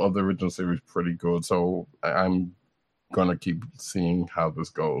feel of the original series pretty good. So I'm gonna keep seeing how this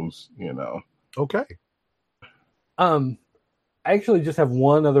goes. Okay. I actually just have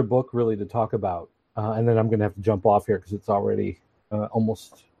one other book really to talk about, and then I'm going to have to jump off here because it's already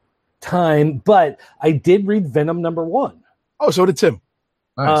almost time. But I did read Venom #1. Oh, so did Tim.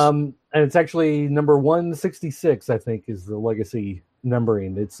 Nice. And it's actually number 166, I think, is the Legacy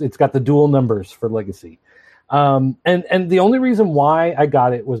numbering. It's got the dual numbers for Legacy. And the only reason why I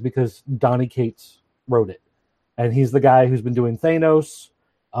got it was because Donny Cates wrote it, and he's the guy who's been doing Thanos.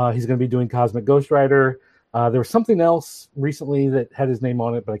 He's going to be doing Cosmic Ghost Rider. There was something else recently that had his name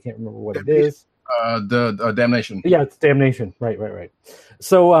on it, but I can't remember what it is. The Damnation. Yeah, it's Damnation. Right.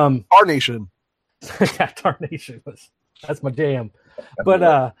 So, Tarnation. Yeah, Tarnation. That's my jam. But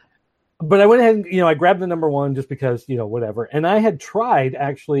I went ahead and, I grabbed the #1 just because, whatever. And I had tried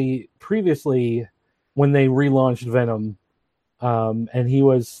actually previously when they relaunched Venom, and he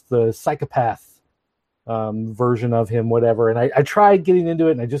was the psychopath version of him, whatever. And I tried getting into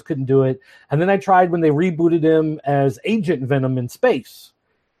it and I just couldn't do it. And then I tried when they rebooted him as Agent Venom in space.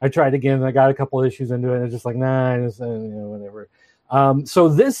 I tried again and I got a couple of issues into it and I was just like, nah, whatever. So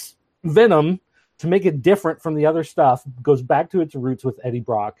this Venom, to make it different from the other stuff, goes back to its roots with Eddie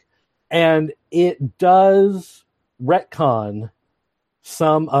Brock. And it does retcon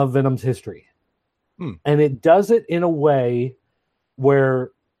some of Venom's history. And it does it in a way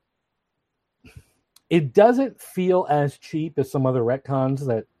where it doesn't feel as cheap as some other retcons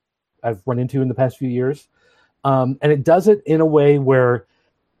that I've run into in the past few years. And it does it in a way where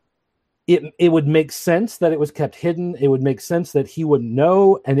it would make sense that it was kept hidden. It would make sense that he wouldn't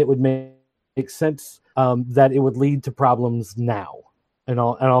know, and it would make sense that it would lead to problems now. And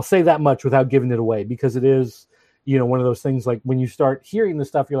I'll say that much without giving it away, because it is, one of those things like when you start hearing this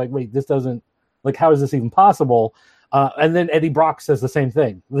stuff, you're like, wait, this doesn't, like, how is this even possible? And then Eddie Brock says the same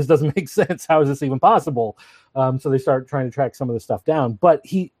thing. This doesn't make sense. How is this even possible? So they start trying to track some of the stuff down. But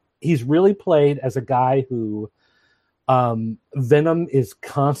he's really played as a guy who Venom is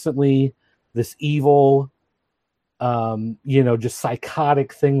constantly this evil, just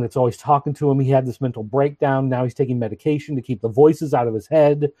psychotic thing that's always talking to him. He had this mental breakdown. Now he's taking medication to keep the voices out of his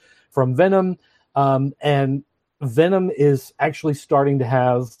head from Venom. And Venom is actually starting to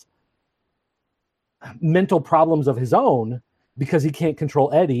have mental problems of his own because he can't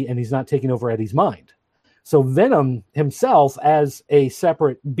control Eddie and he's not taking over Eddie's mind. So Venom himself, as a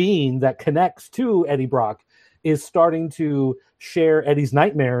separate being that connects to Eddie Brock, is starting to share Eddie's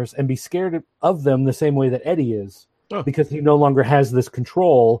nightmares and be scared of them the same way that Eddie is, because he no longer has this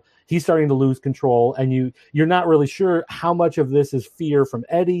control. He's starting to lose control, and you're not really sure how much of this is fear from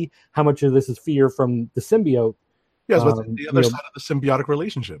Eddie, how much of this is fear from the symbiote, Yes, but the other side of the symbiotic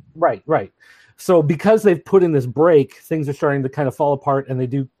relationship. Right. So because they've put in this break, things are starting to kind of fall apart, and they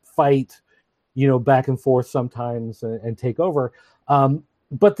do fight, back and forth sometimes and take over.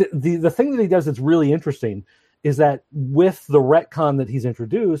 But the thing that he does that's really interesting is that with the retcon that he's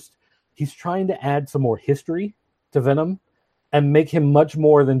introduced, he's trying to add some more history to Venom and make him much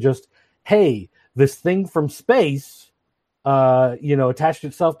more than just, hey, this thing from space, attached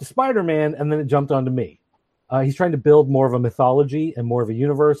itself to Spider-Man and then it jumped onto me. He's trying to build more of a mythology and more of a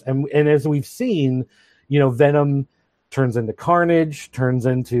universe. And as we've seen, Venom turns into Carnage, turns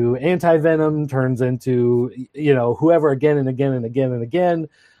into Anti-Venom, turns into, whoever again and again and again and again.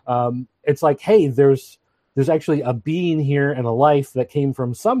 It's like, hey, there's actually a being here and a life that came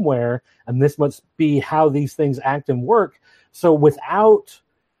from somewhere, and this must be how these things act and work. So without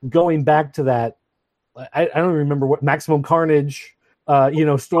going back to that, I don't remember what Maximum Carnage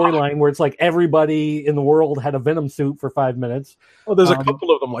storyline where it's like everybody in the world had a Venom suit for 5 minutes. Oh, there's a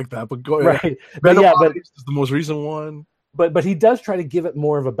couple of them like that, but go ahead. Right. Venom is the most recent one. But he does try to give it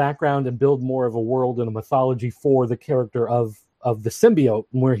more of a background and build more of a world and a mythology for the character of the symbiote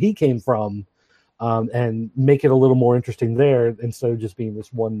and where he came from, and make it a little more interesting there instead of just being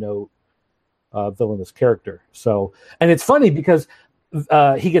this one note villainous character. So, and it's funny because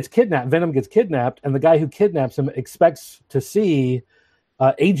he gets kidnapped. Venom gets kidnapped, and the guy who kidnaps him expects to see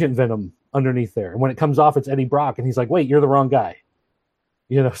Agent Venom underneath there. And when it comes off, it's Eddie Brock, and he's like, "Wait, you're the wrong guy."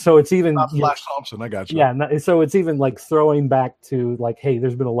 So it's even not Flash Thompson. I got you. Yeah, so it's even like throwing back to like, hey,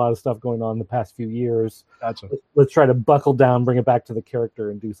 there's been a lot of stuff going on in the past few years. Gotcha. Let's try to buckle down, bring it back to the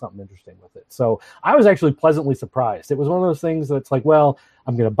character, and do something interesting with it. So I was actually pleasantly surprised. It was one of those things that's like, well,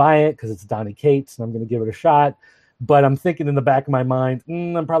 I'm going to buy it because it's Donny Cates, and I'm going to give it a shot. But I'm thinking in the back of my mind,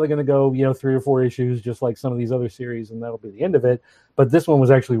 I'm probably going to go, 3 or 4 issues, just like some of these other series, and that'll be the end of it. But this one was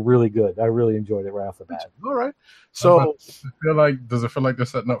actually really good. I really enjoyed it right off the bat. All right. So, does it feel like they're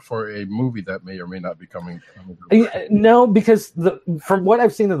setting up for a movie that may or may not be coming? No, because from what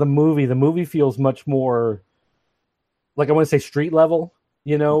I've seen of the movie feels much more like, I want to say street level.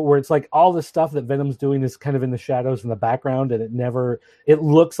 Where it's like all the stuff that Venom's doing is kind of in the shadows in the background, and it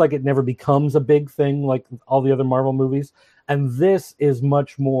looks like it never becomes a big thing like all the other Marvel movies. And this is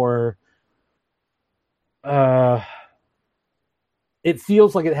much more, it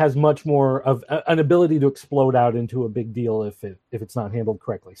feels like it has much more of an ability to explode out into a big deal if it's not handled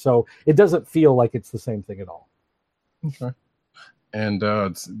correctly. So it doesn't feel like it's the same thing at all. Okay. And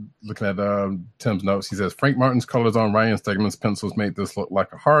looking at Tim's notes, he says, Frank Martin's colors on Ryan Stegman's pencils made this look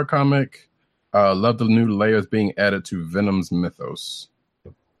like a horror comic. Love the new layers being added to Venom's mythos.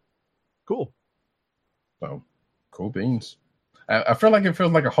 Cool. So, cool beans. I feel like it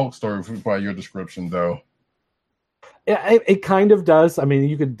feels like a Hulk story by your description, though. Yeah, it kind of does. I mean,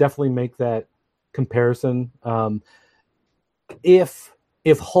 you could definitely make that comparison. If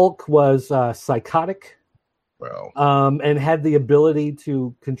Hulk was psychotic, and had the ability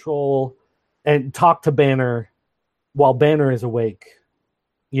to control and talk to Banner while Banner is awake,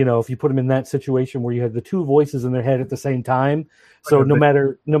 if you put him in that situation where you have the two voices in their head at the same time, so no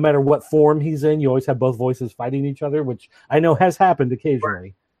matter what form he's in, you always have both voices fighting each other, which I know has happened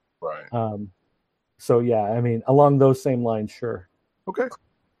occasionally. Right. So yeah, I mean, along those same lines, sure. Okay.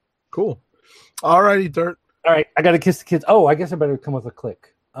 Cool. All righty, Dirt. All right, I got to kiss the kids. Oh, I guess I better come with a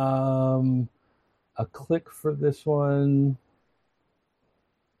click. A click for this one.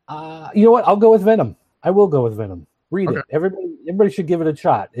 You know what? I'll go with Venom. I will go with Venom. Read it. Everybody should give it a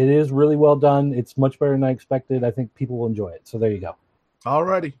shot. It is really well done. It's much better than I expected. I think people will enjoy it. So there you go. All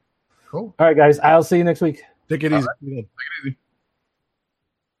righty. Cool. All right, guys. I'll see you next week. Take it easy. Right. Take it easy.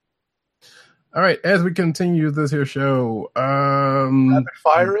 All right. As we continue this here show, rapid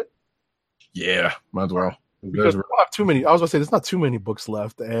fire it. Yeah, might as well. Because we don't have too many. I was going to say there's not too many books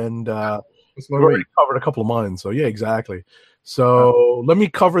left, and we've already covered a couple of mine. So yeah, exactly. So let me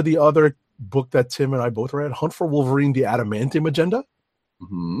cover the other book that Tim and I both read, Hunt for Wolverine: The Adamantium Agenda.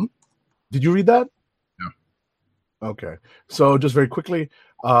 Mm-hmm. Did you read that? Yeah. Okay. So just very quickly,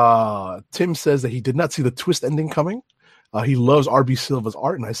 Tim says that he did not see the twist ending coming. He loves R.B. Silva's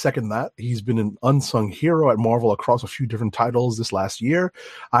art, and I second that. He's been an unsung hero at Marvel across a few different titles this last year.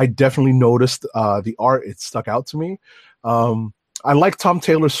 I definitely noticed the art. It stuck out to me. I like Tom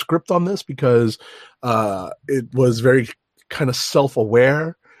Taylor's script on this because it was very kind of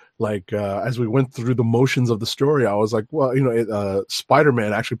self-aware. Like, as we went through the motions of the story, I was like, well,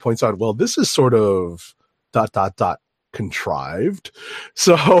 Spider-Man actually points out, well, this is sort of ... contrived.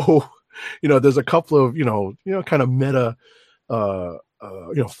 So... there's a couple of, kind of meta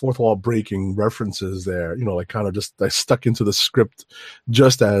fourth wall breaking references there, like kind of just like stuck into the script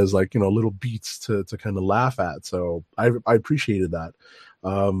just as like, little beats to kind of laugh at. So I appreciated that.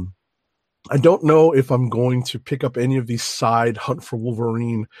 I don't know if I'm going to pick up any of these side Hunt for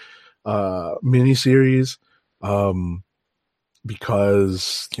Wolverine miniseries,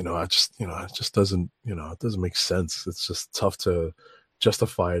 because it just doesn't it doesn't make sense. It's just tough to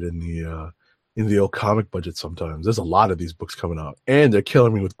justify it in the old comic budget. Sometimes there's a lot of these books coming out, and they're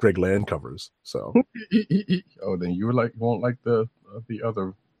killing me with Greg Land covers. So oh, then you won't like the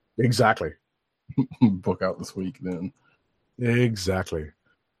other exactly book out this week then. Exactly.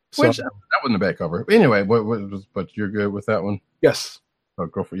 Which that wasn't a bad cover. Anyway, but you're good with that one? Yes. Oh,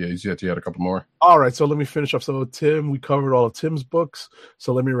 go for you had a couple more. All right, so let me finish up. So Tim, we covered all of Tim's books.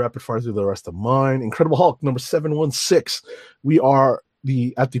 So let me rapid fire through the rest of mine. Incredible Hulk number 716. We are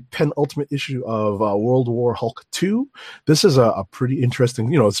at the penultimate issue of World War Hulk 2. This is a pretty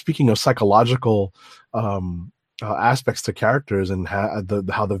interesting, speaking of psychological aspects to characters and how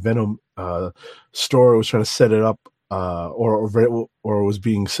the Venom story was trying to set it up, or was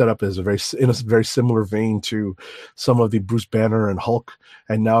being set up as in a very similar vein to some of the Bruce Banner and Hulk,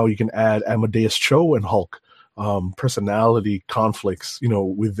 and now you can add Amadeus Cho and Hulk personality conflicts,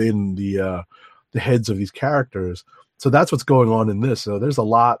 within the heads of these characters. So that's what's going on in this. So there's a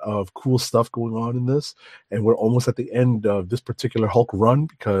lot of cool stuff going on in this, and we're almost at the end of this particular Hulk run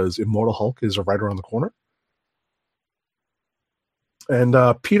because Immortal Hulk is right around the corner. And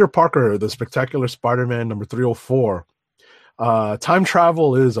Peter Parker, the Spectacular Spider-Man number 304. Time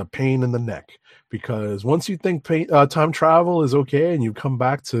travel is a pain in the neck, because once you think time travel is okay and you come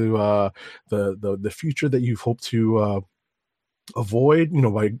back to the future that you've hoped to avoid,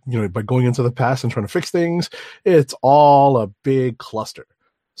 by going into the past and trying to fix things, it's all a big cluster.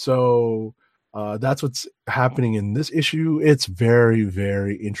 So that's what's happening in this issue. It's very,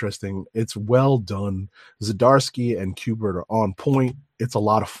 very interesting. It's well done. Zdarsky and Kubert are on point. It's a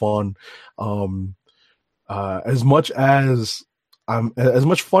lot of fun. As much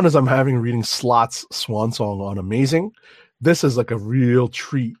fun as I'm having reading Slott's Swan Song on Amazing, this is like a real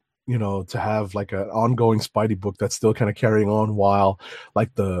treat, to have like an ongoing Spidey book that's still kind of carrying on while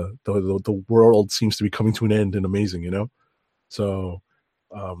like the world seems to be coming to an end in Amazing, So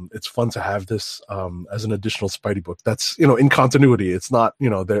it's fun to have this as an additional Spidey book that's in continuity. It's not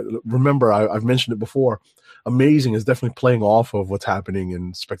remember I've mentioned it before, Amazing is definitely playing off of what's happening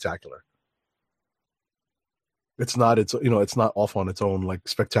in Spectacular. It's not off on its own like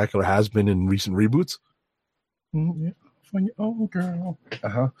Spectacular has been in recent reboots. Yeah, for your own girl.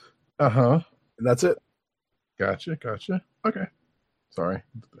 And that's it. Gotcha. Okay. Sorry,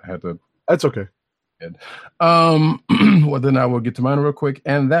 I had to. That's okay. Well, then I will get to mine real quick,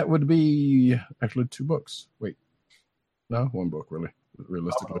 and that would be actually 2 books. Wait, no, 1 book, really,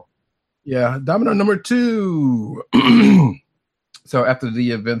 realistically. Uh-oh. Yeah, Domino number 2. So after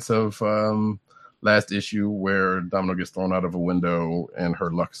the events of last issue, where Domino gets thrown out of a window and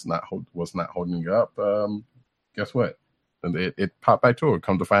her luck was not holding up, guess what? And it popped back to her.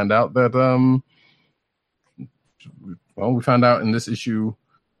 Come to find out that, we found out in this issue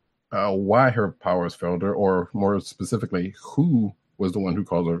why her powers failed her, or more specifically, who was the one who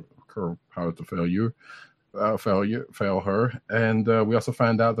caused her powers to fail her. And we also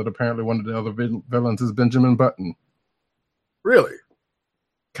find out that apparently one of the other villains is Benjamin Button. Really?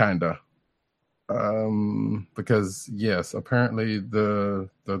 Kinda. Because yes, apparently the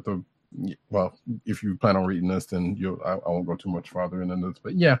well, if you plan on reading this, then I won't go too much farther into this,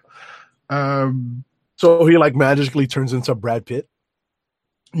 but yeah. So he like magically turns into Brad Pitt?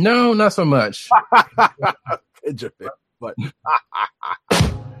 No, not so much. But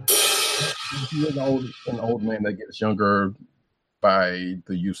he's an old man that gets younger by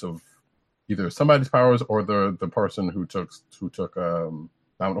the use of either somebody's powers or the person who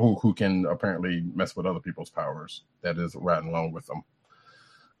can apparently mess with other people's powers, that is riding along with them.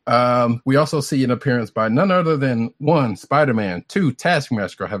 We also see an appearance by none other than 1, Spider-Man, 2,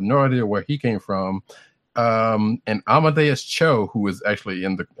 Taskmaster. I have no idea where he came from. And Amadeus Cho, who is actually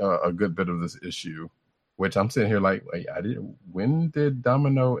in a good bit of this issue, which I'm sitting here like, wait, when did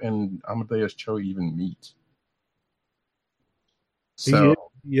Domino and Amadeus Cho even meet? So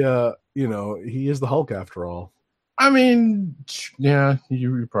he is the Hulk after all. I mean, yeah,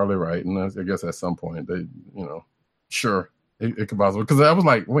 you're probably right, and I guess at some point they, sure. It could possibly, because I was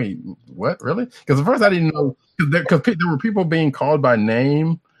like, wait, what, really? Because at first I didn't know, because there were people being called by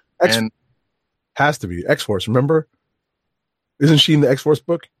name, and has to be X-Force. Remember, isn't she in the X-Force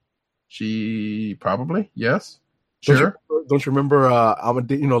book? She probably, yes, sure. Don't you remember?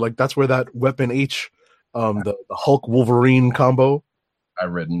 Like that's where that Weapon H, the Hulk Wolverine combo I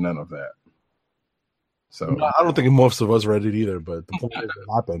read none of that. So No, I don't think most of us read it either, but the point is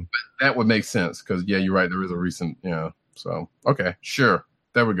it happened. that would make sense because you're right. There is a recent, So okay, sure,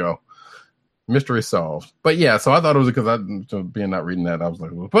 there we go. Mystery solved. But yeah, so I thought it was because being not reading that, I was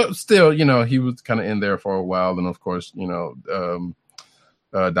like, but still, he was kind of in there for a while, and of course,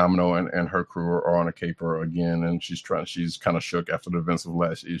 Domino and her crew are on a caper again, and she's kind of shook after the events of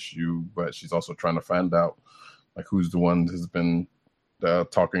last issue, but she's also trying to find out like who's the one that's been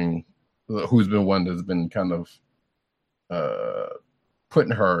talking. Who's been one that's been kind of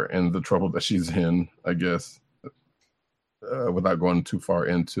putting her in the trouble that she's in, I guess, without going too far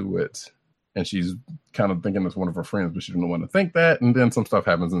into it. And she's kind of thinking it's one of her friends, but she didn't want to think that. And then some stuff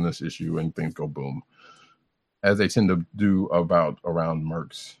happens in this issue and things go boom, as they tend to do around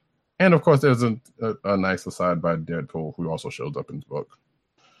Mercs. And of course, there's a nice aside by Deadpool, who also shows up in the book.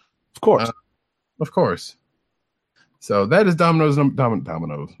 Of course. Of course. So that is Domino's,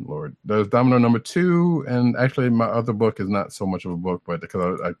 Lord. There's Domino number 2, and actually my other book is not so much of a book, but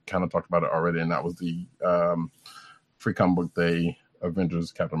because I kind of talked about it already, and that was the Free Comic Book Day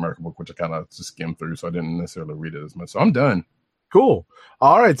Avengers Captain America book, which I kind of just skimmed through, so I didn't necessarily read it as much. So I'm done. Cool.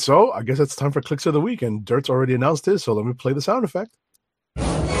 All right, so I guess it's time for Clicks of the Week, and Dirt's already announced his, so let me play the sound effect.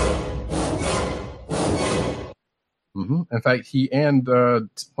 Mm-hmm. In fact, he and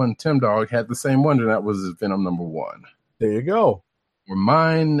one Tim Dog had the same one, and that was Venom number 1. There you go. For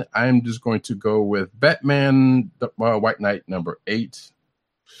mine, I'm just going to go with Batman White Knight number 8.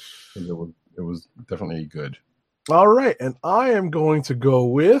 It was definitely good. All right, and I am going to go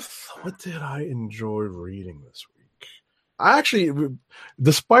with, what did I enjoy reading this week? I actually,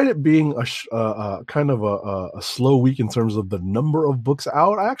 despite it being a kind of a slow week in terms of the number of books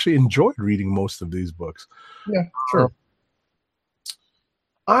out, I actually enjoyed reading most of these books. Yeah, sure.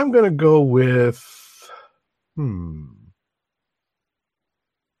 I'm going to go with,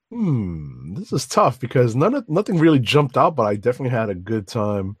 this is tough because nothing really jumped out, but I definitely had a good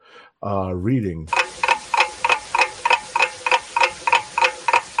time reading.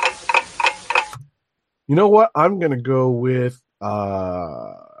 You know what? I'm going to go with, damn.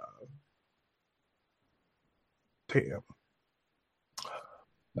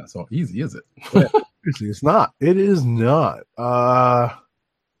 Not so easy, is it? Yeah, seriously, it's not. It is not. I'm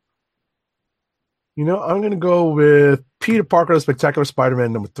going to go with Peter Parker, the Spectacular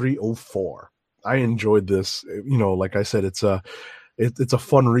Spider-Man number 304. I enjoyed this. Like I said, it's a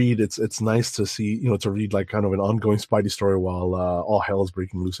fun read. It's nice to see, to read like kind of an ongoing Spidey story while all hell is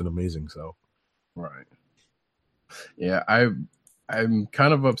breaking loose and amazing. So, right. Yeah, I'm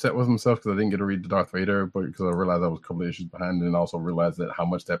kind of upset with myself because I didn't get to read the Darth Vader, but because I realized I was a couple of issues behind, and also realized that how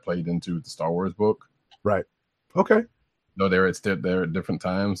much that played into the Star Wars book. Right. Okay. No, they're at different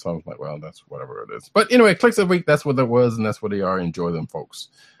times, so I was like, well, that's whatever it is. But anyway, Clicks of the Week, that's what it was, and that's what they are. Enjoy them, folks.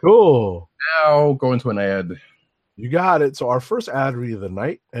 Cool. Now, go into an ad. You got it. So our first ad read of the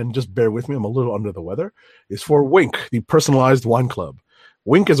night, and just bear with me, I'm a little under the weather, is for Wink, the personalized wine club.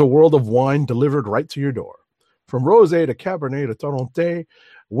 Wink is a world of wine delivered right to your door. From rosé to Cabernet to Torrontés,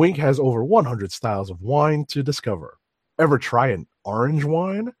 Wink has over 100 styles of wine to discover. Ever try an orange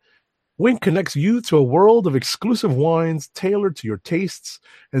wine? Wink connects you to a world of exclusive wines tailored to your tastes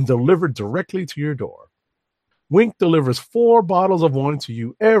and delivered directly to your door. Wink delivers 4 bottles of wine to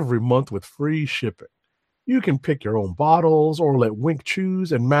you every month with free shipping. You can pick your own bottles or let Wink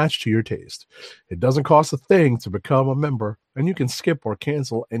choose and match to your taste. It doesn't cost a thing to become a member, and you can skip or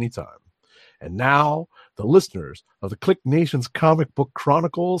cancel anytime. And now, the listeners of the Click Nation's Comic Book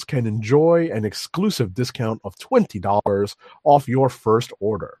Chronicles can enjoy an exclusive discount of $20 off your first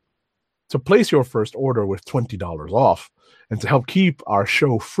order. To place your first order with $20 off, and to help keep our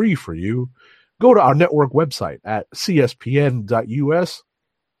show free for you, go to our network website at cspn.us/wink.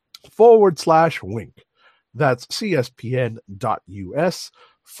 That's cspn.us/wink.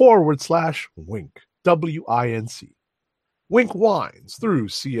 WINC. Wink Wines through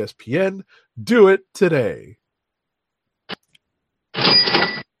CSPN. Do it today.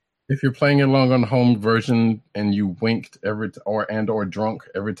 If you're playing along on the home version and you winked or drunk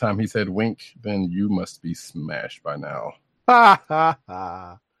every time he said wink, then you must be smashed by now. Ha ha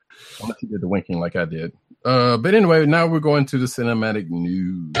ha. Unless you did the winking like I did. But anyway, now we're going to the cinematic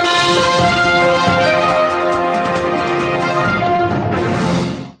news.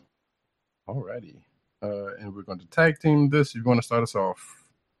 Alrighty. And we're going to tag team this. You want to start us off?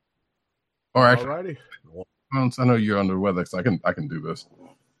 Or actually, I know you're under the weather, so I can do this.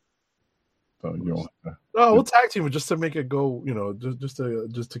 So you don't. No, we'll tag team it just to make it go. Just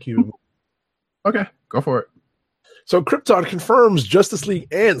to keep it. Okay, go for it. So Krypton confirms Justice League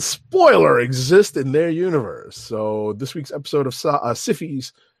and spoiler exist in their universe. So this week's episode of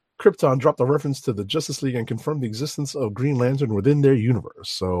Syfy's Krypton dropped a reference to the Justice League and confirmed the existence of Green Lantern within their universe.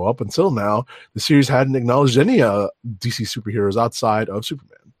 So up until now, the series hadn't acknowledged any DC superheroes outside of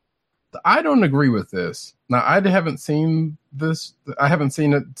Superman. I don't agree with this. Now, I haven't seen this. I haven't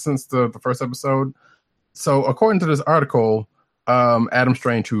seen it since the first episode. So according to this article, Adam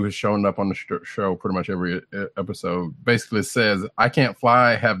Strange, who has shown up on the show pretty much every episode, basically says, I can't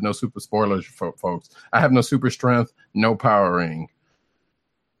fly, have no super spoilers, folks. I have no super strength, no powering.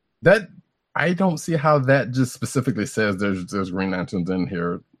 That I don't see how that just specifically says there's Green Lanterns in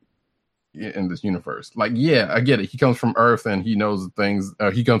here in this universe. Like, yeah, I get it. He comes from Earth and he knows things.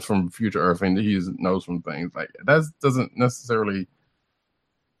 He comes from future Earth and he knows from things. Like, that doesn't necessarily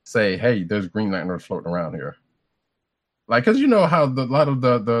say, hey, there's Green Lanterns floating around here. Like, because you know how a lot of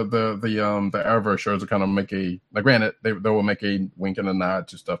the Arrowverse shows are kind of make a, like, granted, they will make a wink and a nod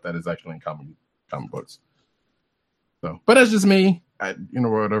to stuff that is actually in comic books. So, but that's just me.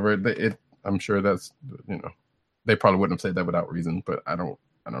 Whatever. I'm sure that's, they probably wouldn't have said that without reason, but I don't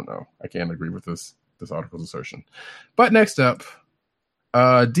know. I can't agree with this article's assertion. But next up,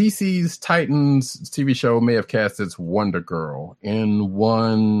 DC's Titans TV show may have cast its Wonder Girl in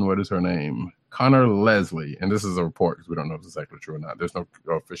one, what is her name? Connor Leslie. And this is a report because we don't know if it's exactly true or not. There's no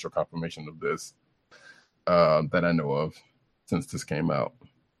official confirmation of this that I know of since this came out.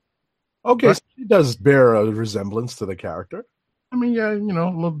 Okay, but, so she does bear a resemblance to the character. I mean, yeah, a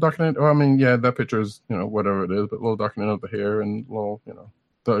little darkening. Well, I mean, yeah, that picture is, whatever it is, but a little darkening of the hair and a little,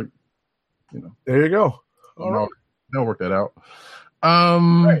 there you go. All right. They'll work that out.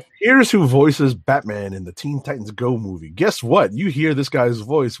 Right. Here's who voices Batman in the Teen Titans Go movie. Guess what? You hear this guy's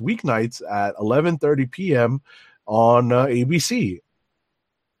voice weeknights at 11:30 p.m. on ABC.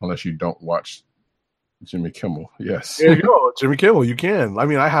 Unless you don't watch Jimmy Kimmel. Yes. There you go. Jimmy Kimmel. You can. I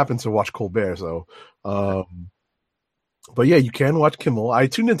mean, I happen to watch Colbert, so. But yeah, you can watch Kimmel. I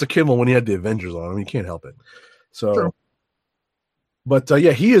tuned into Kimmel when he had the Avengers on. I mean, you can't help it. So. True. But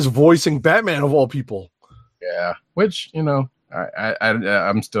yeah, he is voicing Batman of all people. Yeah, which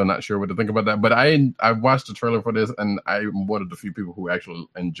I'm still not sure what to think about that. But I watched the trailer for this, and I'm one of the few people who actually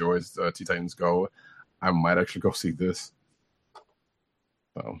enjoys Teen Titans Go. I might actually go see this.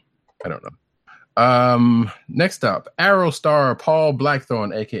 So I don't know. Next up, Arrow star Paul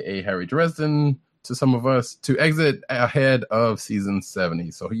Blackthorne, aka Harry Dresden, to some of us, to exit ahead of season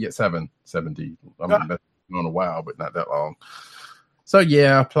 70. So he gets 70. I mean, that's been a while, but not that long. So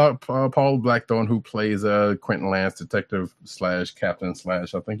yeah, Paul Blackthorne, who plays Quentin Lance, detective / captain / I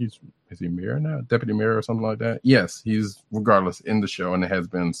think is he mayor now, deputy mayor or something like that. Yes, he's regardless in the show, and it has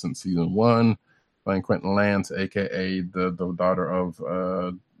been since season 1, playing Quentin Lance, aka the daughter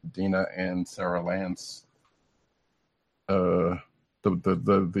of Dina and Sarah Lance. I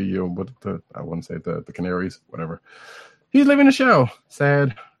wouldn't say the Canaries, whatever. He's leaving the show.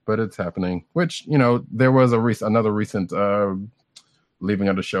 Sad, but it's happening. Which there was another recent. Leaving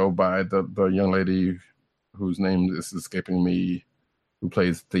of the show by the young lady whose name is escaping me, who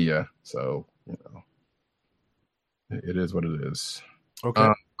plays Thea. So, it is what it is. Okay.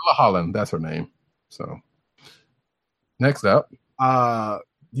 Ella Holland, that's her name. So, next up.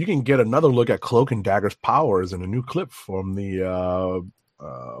 You can get another look at Cloak and Dagger's powers in a new clip from the,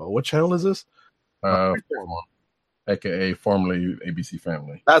 what channel is this? AKA formerly ABC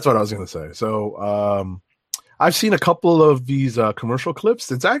Family. That's what I was going to say. So, I've seen a couple of these commercial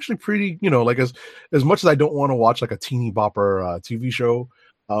clips. It's actually pretty, like as much as I don't want to watch like a teeny bopper TV show,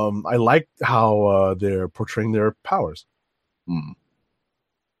 I like how they're portraying their powers.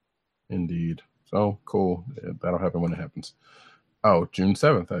 Indeed. So cool. That'll happen when it happens. Oh, June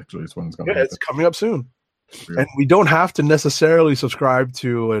 7th actually is when it's going to happen. It's coming up soon. And we don't have to necessarily subscribe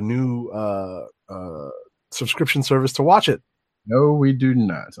to a new subscription service to watch it. No, we do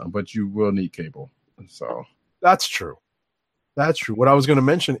not. But you will need cable. So. That's true. What I was going to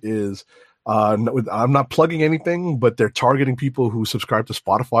mention is I'm not plugging anything, but they're targeting people who subscribe to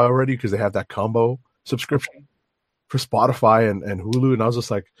Spotify already because they have that combo subscription for Spotify and Hulu. And I was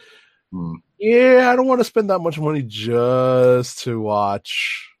just like, yeah, I don't want to spend that much money just to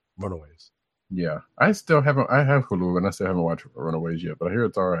watch Runaways. Yeah, I have Hulu and I still haven't watched Runaways yet, but I hear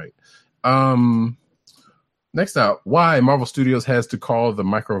it's all right. Next out, why Marvel Studios has to call the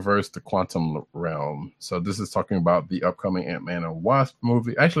microverse the quantum realm. So this is talking about the upcoming Ant-Man and Wasp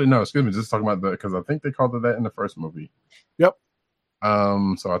movie. Actually, no, excuse me. This is talking about because I think they called it that in the first movie. Yep.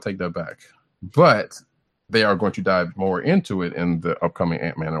 So I'll take that back. But they are going to dive more into it in the upcoming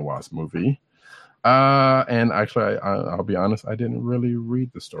Ant-Man and Wasp movie. And actually, I'll be honest, I didn't really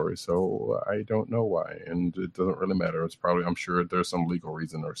read the story, so I don't know why, and it doesn't really matter. It's probably, I'm sure there's some legal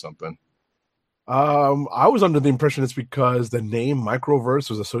reason or something. I was under the impression it's because the name Microverse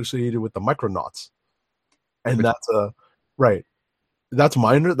was associated with the Micronauts, and that's right. That's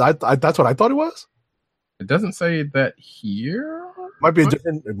minor. That's what I thought it was. It doesn't say that here. Might be a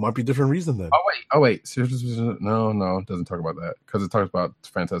different. It might be a different reason then. Oh wait. No, it doesn't talk about that because it talks about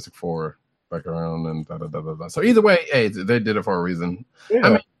Fantastic Four back around and da da da da da. So either way, hey, they did it for a reason. Yeah. I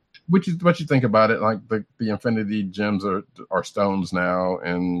mean, what you think about it? Like the Infinity Gems are stones now,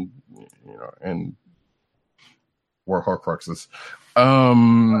 and and were Horcruxes.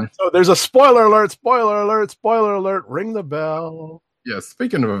 So there's a spoiler alert! Spoiler alert! Spoiler alert! Ring the bell. Yeah.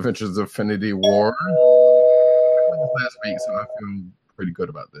 Speaking of Adventures of Infinity War, last week, so I feel pretty good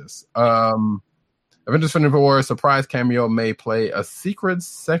about this. Avengers Infinity War, a surprise cameo may play a secret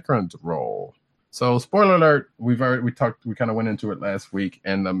second role. So, spoiler alert, we kind of went into it last week,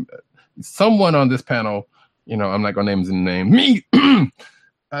 and someone on this panel, I'm not going to name his name, me,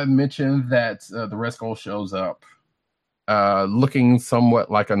 I mentioned that the Red Skull shows up looking somewhat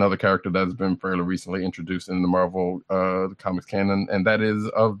like another character that's been fairly recently introduced in the Marvel comics canon, and that is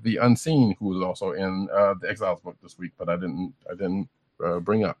of the Unseen, who was also in the Exiles book this week, but I didn't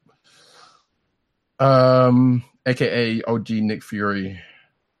bring up. AKA OG Nick Fury,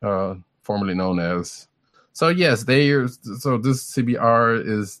 formerly known as. So yes, so this CBR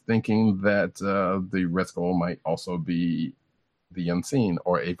is thinking that the Red Skull might also be the Unseen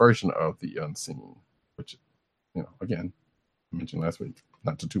or a version of the Unseen, which, again, I mentioned last week,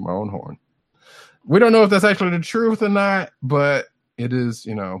 not to toot my own horn. We don't know if that's actually the truth or not, but it is,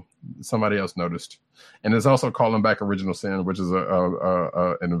 somebody else noticed. And it's also calling back Original Sin, which is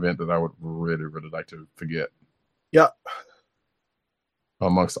an event that I would really, really like to forget. Yeah.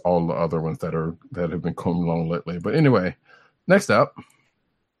 Amongst all the other ones that have been coming along lately. But anyway, next up.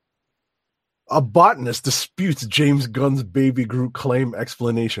 A botanist disputes James Gunn's Baby Groot claim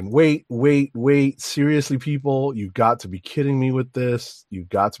explanation. Wait. Seriously, people, you got to be kidding me with this.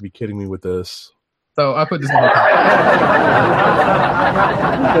 So I put this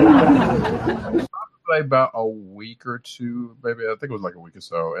probably about a week or two, maybe. I think it was like a week or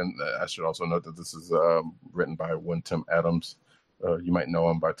so. And I should also note that this is written by one Tim Adams. You might know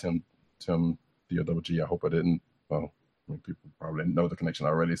him by Tim D-O-G. I hope I didn't. Well, people probably know the connection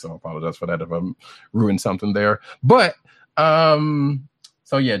already, so I apologize for that if I'm ruined something there. But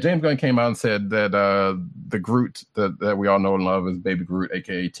so yeah, James Gunn came out and said that the Groot that we all know and love is Baby Groot,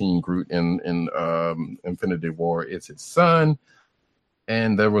 aka Teen Groot in Infinity War, is his son.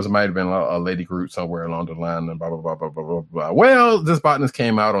 And there might have been a Lady Groot somewhere along the line, and blah blah blah blah blah blah blah. Well, this botanist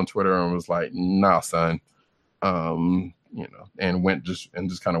came out on Twitter and was like, "Nah, son," and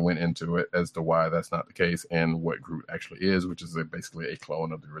just kind of went into it as to why that's not the case and what Groot actually is, which is basically a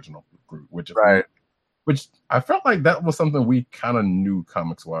clone of the original Groot, which I felt like that was something we kind of knew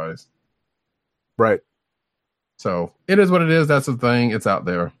comics wise. Right. So it is what it is. That's the thing. It's out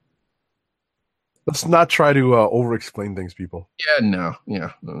there. Let's not try to over-explain things, people. Yeah, no.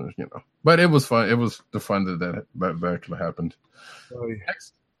 Yeah, But it was fun. It was the fun that actually happened.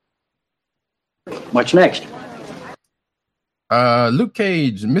 Next. What's next? Luke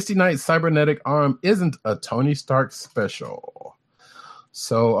Cage, Misty Knight's cybernetic arm isn't a Tony Stark special.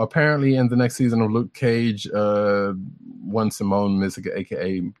 So apparently in the next season of Luke Cage, one Simone Missick,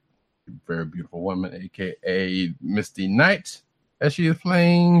 aka very beautiful woman, aka Misty Knight, as she is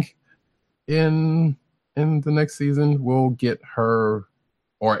playing in the next season, will get her,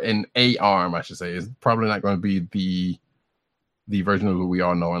 or an A arm, I should say. It's probably not going to be the version of who we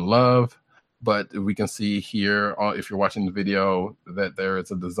all know and love. But we can see here, if you're watching the video, that there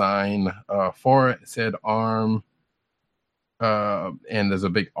is a design for said arm. And there's a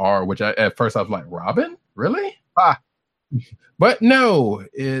big R, which at first I was like, Robin? Really? But no,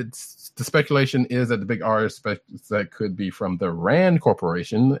 the speculation is that the big R that could be from the Rand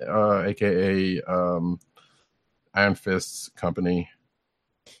Corporation, aka Iron Fist's company.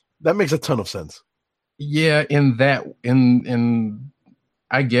 That makes a ton of sense. Yeah, in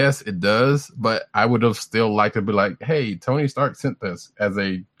I guess it does, but I would have still liked to be like, hey, Tony Stark sent this as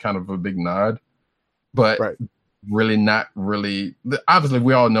a kind of a big nod. But really not really. Obviously,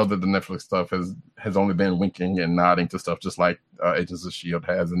 we all know that the Netflix stuff has only been winking and nodding to stuff just like Agents of S.H.I.E.L.D.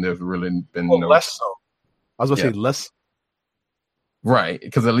 has, and there's really been less so. I was going to say less. Right,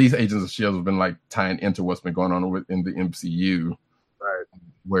 because at least Agents of S.H.I.E.L.D. has been like tying into what's been going on in the MCU. Right.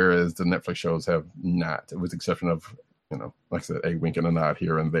 Whereas the Netflix shows have not, with the exception of, like I said, a wink and a nod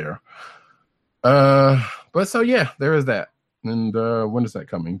here and there. But so yeah, there is that. And when is that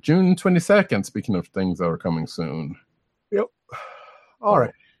coming? June 22nd, speaking of things that are coming soon. Yep. All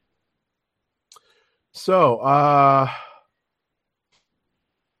right. So,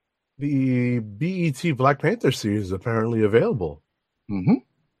 the BET Black Panther series is apparently available. Mm-hmm.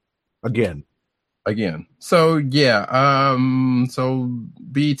 Again. So yeah, so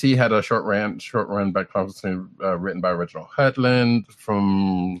BET had a short run back conference written by Reginald Hudlin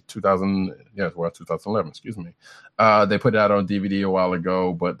from 2011. Excuse me. They put it out on DVD a while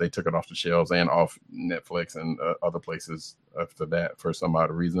ago, but they took it off the shelves and off Netflix and other places after that for some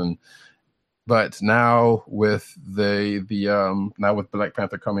odd reason. But now with now with Black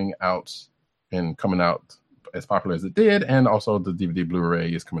Panther coming out as popular as it did, and also the DVD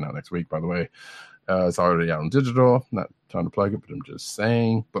Blu-ray is coming out next week, by the way. It's already out on digital. Not trying to plug it, but I'm just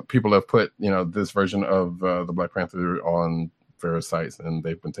saying. But people have put, this version of the Black Panther on various sites, and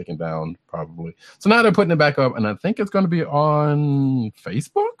they've been taken down probably. So now they're putting it back up, and I think it's going to be on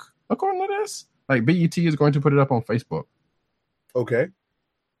Facebook, according to this. Like BET is going to put it up on Facebook. Okay.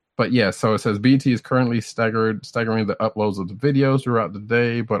 But yeah, so it says BET is currently staggering the uploads of the videos throughout the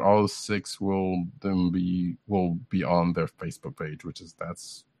day, but all 6 will be on their Facebook page,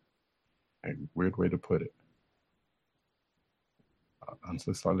 that's a weird way to put it.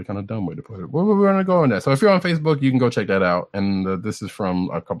 Honestly, slightly kind of dumb way to put it. Well, we're gonna go on that. So if you're on Facebook, you can go check that out. And this is from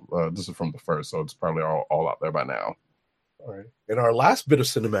this is from the first, so it's probably all out there by now. All right. And our last bit of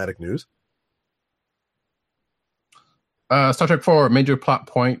cinematic news. Star Trek 4 major plot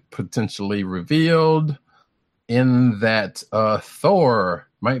point potentially revealed in that Thor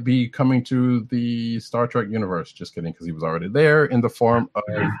might be coming to the Star Trek universe. Just kidding, because he was already there in the form of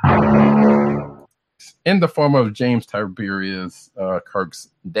James Tiberius Kirk's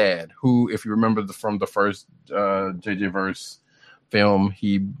dad, who, if you remember from the first J.J. Verse film,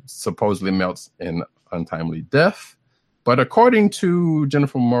 he supposedly melts in untimely death. But according to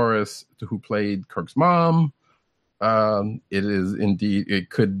Jennifer Morris, who played Kirk's mom, it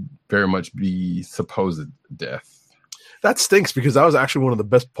could very much be supposed death. That stinks, because that was actually one of the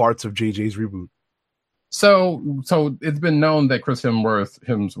best parts of JJ's reboot. So it's been known that Chris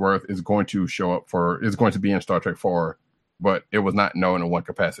Hemsworth is going to is going to be in Star Trek 4, but it was not known in what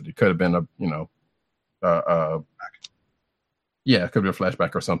capacity. Could have been it could be a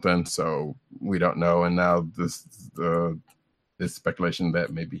flashback or something. So we don't know. And now this speculation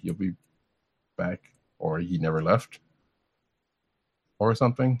that maybe he'll be back, or he never left, or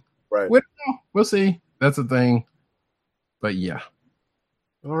something. Right. We'll see. That's the thing. But yeah.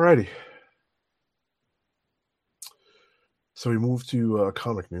 Alrighty. So we move to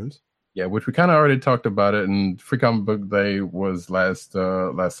comic news. Yeah, which we kind of already talked about it. And Free Comic Book Day was last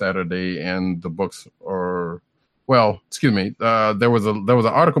Saturday, and the books there was an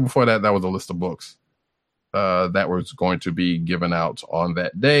article before that was a list of books that was going to be given out on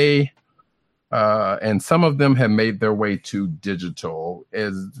that day. And some of them have made their way to digital,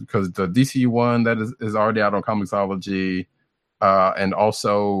 because the DC one that is already out on Comixology, and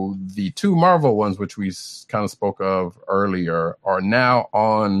also the 2 Marvel ones, which we kind of spoke of earlier, are now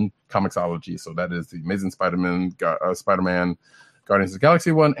on Comixology. So that is the Amazing Spider-Man, Guardians of the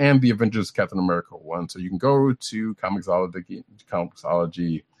Galaxy one, and the Avengers Captain America one. So you can go to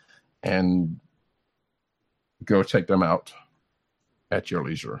Comixology and go check them out at your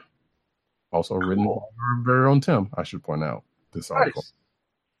leisure. Also written by our very own Tim, I should point out, this article.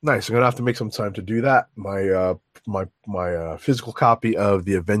 Nice. I'm gonna have to make some time to do that. My physical copy of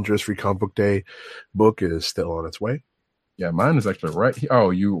the Avengers Free Comic Book Day book is still on its way. Yeah, mine is actually right here. Oh,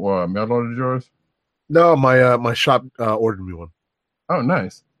 you mail ordered yours? No, my shop ordered me one. Oh,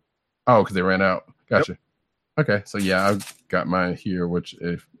 nice. Oh, because they ran out. Gotcha. Yep. Okay, so yeah, I've got mine here, which,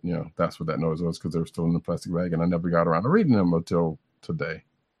 if that's what that noise was, because they were still in the plastic bag, and I never got around to reading them until today.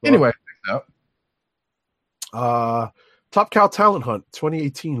 Anyway, Top Cow Talent Hunt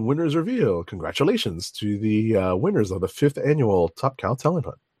 2018 winners reveal. Congratulations to the winners of the 5th annual Top Cow Talent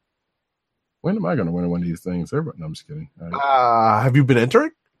Hunt. When am I going to win one of these things? No, I'm just kidding. Have you been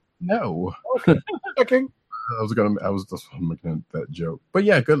entering? No. Okay. Okay. I was just making that joke. But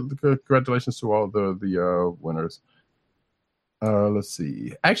yeah, good congratulations to all the winners. Let's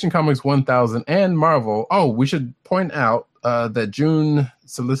see. Action Comics 1000 and Marvel. Oh, we should point out that June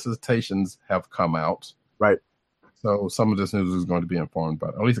solicitations have come out. Right. So some of this news is going to be informed by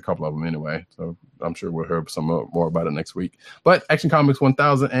at least a couple of them anyway. So I'm sure we'll hear some more about it next week. But Action Comics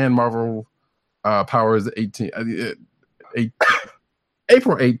 1000 and Marvel Powers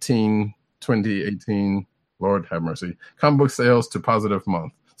April 18, 2018. Lord have mercy. Comic book sales to positive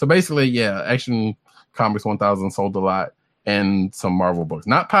month. So basically, yeah, Action Comics 1000 sold a lot, and some Marvel books.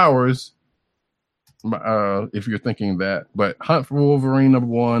 Not Powers. if you're thinking that. But Hunt for Wolverine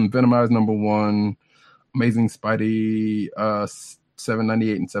 #1, Venomize #1, Amazing Spidey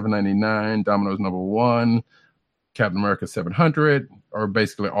 $7.98 and $7.99, Domino's #1, Captain America 700 are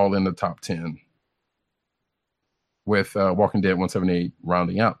basically all in the top 10. With Walking Dead 178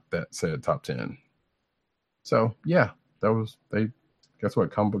 rounding out that said top 10. So yeah, that was guess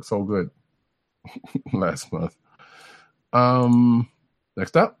what? Comic book sold good last month.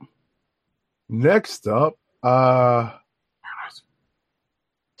 Next up,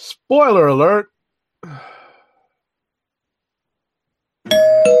 spoiler alert.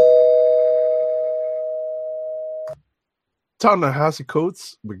 Ta-Nehisi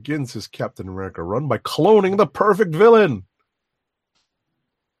Coates begins his Captain America run by cloning the perfect villain.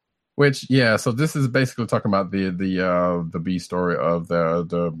 Which, yeah, so this is basically talking about the B story of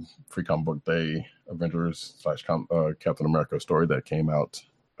the Free Comic Book Day Avengers / Captain America story that came out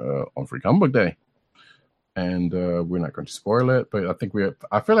on Free Comic Book Day, and we're not going to spoil it, but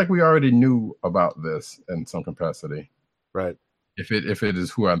I feel like we already knew about this in some capacity, right? If it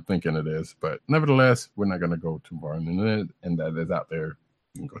is who I'm thinking it is, but nevertheless, we're not going to go too far into it, and that is out there.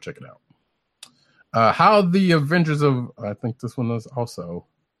 You can go check it out. How the Avengers of I think this one is also.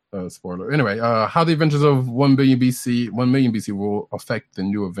 Spoiler. Anyway, how the Avengers of 1 million BC will affect the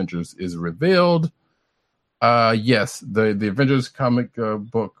new Avengers is revealed. Yes, the Avengers comic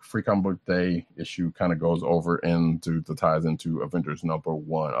book Free Comic Book Day issue kind of goes over into the ties into Avengers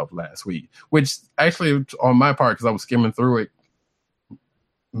 #1 of last week, which actually on my part, because I was skimming through it,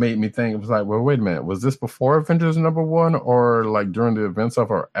 made me think, it was like, well, wait a minute, was this before Avengers #1 or like during the events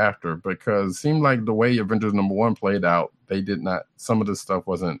of or after? Because it seemed like the way Avengers #1 played out, they did not, some of this stuff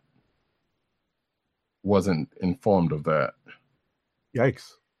wasn't informed of that.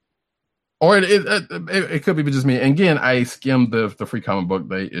 Yikes. Or it could be just me. And again, I skimmed the Free Comic Book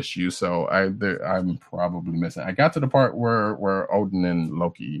Day issue, so I'm probably missing. I got to the part where Odin and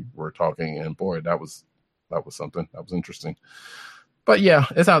Loki were talking, and boy, that was something. That was interesting. But yeah,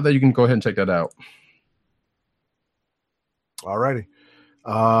 it's out there. You can go ahead and check that out. Alrighty.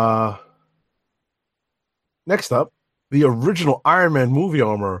 Next up, the original Iron Man movie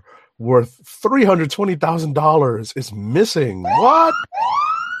armor worth $320,000 is missing. What?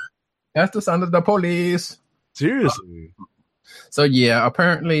 That's the sound of the police. Seriously. So yeah,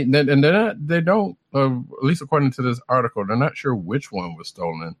 apparently, they don't. At least according to this article, they're not sure which one was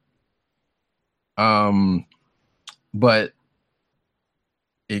stolen. But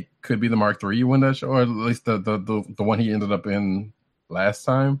it could be the Mark III one that show, or at least the one he ended up in last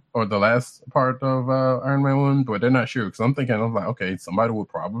time, or the last part of Iron Man 1, but they're not sure. Because I'm thinking, I'm like, okay, somebody would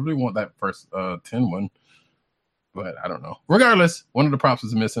probably want that first 10 one, but I don't know. Regardless, one of the props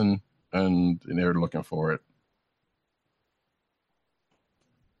is missing, and they're looking for it.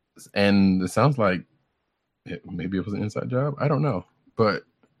 And it sounds like maybe it was an inside job. I don't know, but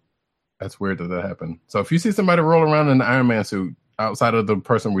that's weird that happened. So if you see somebody roll around in the Iron Man suit, outside of the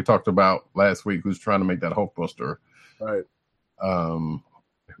person we talked about last week who's trying to make that Hulk buster, right? I'm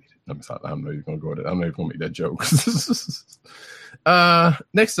not even gonna go there. I'm not even gonna make that joke.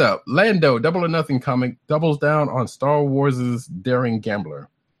 Next up, Lando Double or Nothing comic doubles down on Star Wars' Daring Gambler.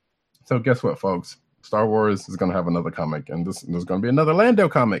 So guess what, folks? Star Wars is gonna have another comic, and there's gonna be another Lando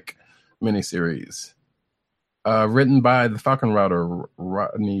comic miniseries, written by the Falcon Router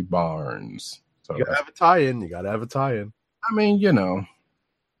Rodney Barnes. So you gotta have a tie-in. I mean,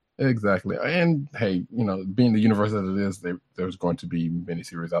 exactly. And hey, being the universe that it is, there's going to be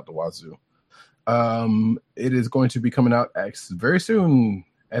miniseries out the wazoo. It is going to be coming out very soon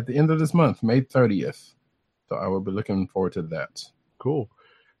at the end of this month, May 30th. So I will be looking forward to that. Cool.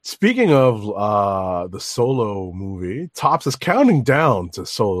 Speaking of the Solo movie, Topps is counting down to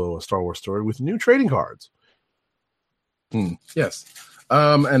Solo, a Star Wars story, with new trading cards. Yes.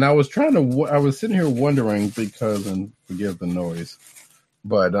 And I was I was sitting here wondering because, and forgive the noise,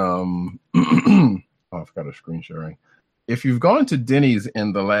 but I forgot a screen sharing. If you've gone to Denny's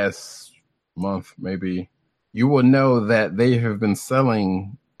in the last month, maybe, you will know that they have been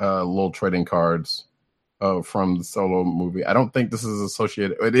selling little trading cards from the Solo movie. I don't think this is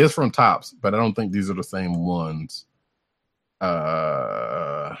associated. It is from Topps, but I don't think these are the same ones.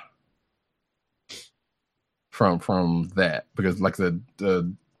 From that, because like I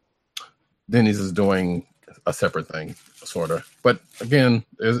said, Denny's is doing a separate thing, sort of. But again,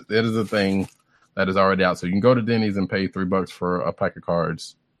 it is a thing that is already out. So you can go to Denny's and pay $3 for a pack of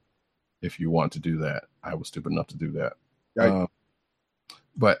cards if you want to do that. I was stupid enough to do that. Right.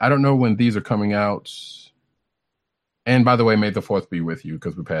 But I don't know when these are coming out. And by the way, may the 4th be with you,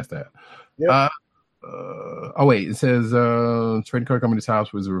 because we passed that. Yep. Oh wait, it says trading card company's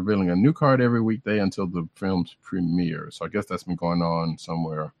house was revealing a new card every weekday until the film's premiere. So I guess that's been going on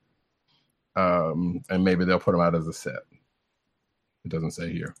somewhere. And maybe they'll put them out as a set. It doesn't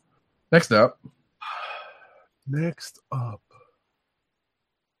say here. Next up.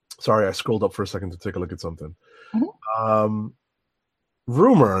 Sorry, I scrolled up for a second to take a look at something. Mm-hmm.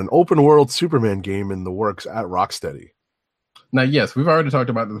 Rumor, an open world Superman game in the works at Rocksteady. Now, yes, we've already talked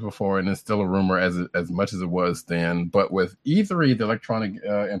about this before, and it's still a rumor as much as it was then. But with E3, the Electronic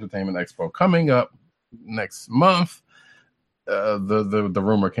Entertainment Expo, coming up next month, the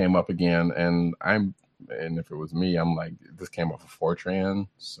rumor came up again, and if it was me, I'm like, this came off of 4chan,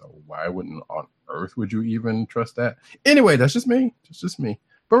 so why wouldn't on earth would you even trust that? Anyway, that's just me. It's just me.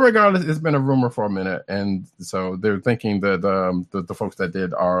 But regardless, it's been a rumor for a minute, and so they're thinking that the folks that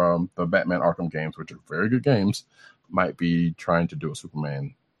did our the Batman Arkham games, which are very good games, might be trying to do a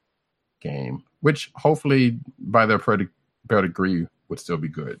Superman game, which hopefully by their pedigree would still be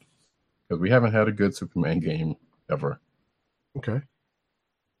good, because we haven't had a good Superman game ever. Okay.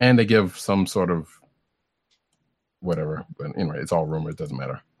 And they give some sort of whatever, but anyway, it's all rumor. It doesn't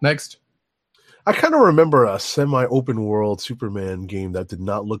matter. Next. I kind of remember a semi-open world Superman game that did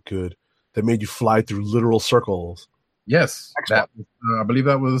not look good, that made you fly through literal circles. Yes, that I believe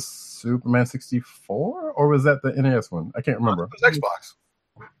that was Superman 64, or was that the NES one? I can't remember. It was Xbox.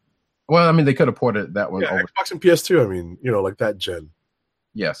 Well, I mean, they could have ported that one over. Xbox and PS2. I mean, like that gen.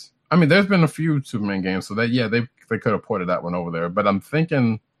 Yes, I mean, there's been a few Superman games, so they could have ported that one over there. But I'm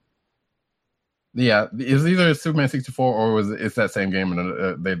thinking, yeah, it's either Superman 64 or it's that same game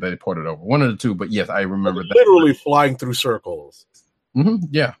and they ported over. One of the two. But yes, I remember that. Literally flying through circles. Mm-hmm.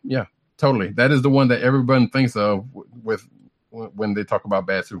 Yeah. Totally. That is the one that everyone thinks of when they talk about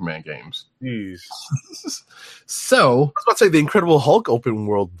bad Superman games. Jeez. So I was about to say the Incredible Hulk open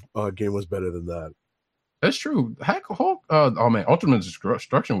world game was better than that. That's true. Hulk. Ultimate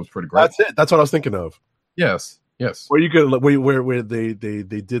Destruction was pretty great. That's it. That's what I was thinking of. Yes. Where you could where they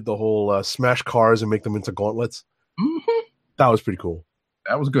did the whole smash cars and make them into gauntlets. Mm-hmm. That was pretty cool.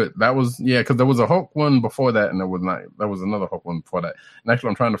 That was good. That was because there was a Hulk one before that, and there was another Hulk one before that. And actually,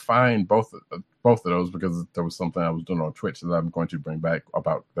 I'm trying to find both of those because there was something I was doing on Twitch that I'm going to bring back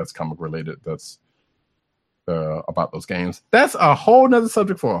about that's comic related. That's about those games. That's a whole nother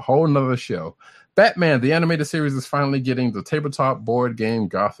subject for a whole nother show. Batman, the animated series, is finally getting the tabletop board game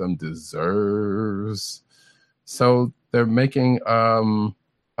Gotham deserves. So they're making a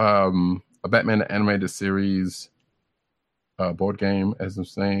Batman animated series board game, as I'm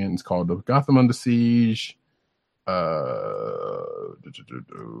saying. It's called the Gotham Under Siege. Know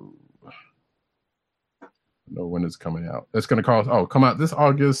when it's coming out. It's going to come out this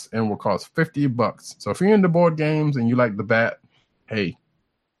August and will cost $50. So if you're into board games and you like the Bat, hey,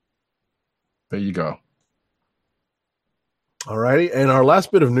 there you go. Alrighty, and our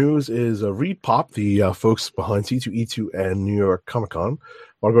last bit of news is Reed Pop, the folks behind C2E2 and New York Comic Con,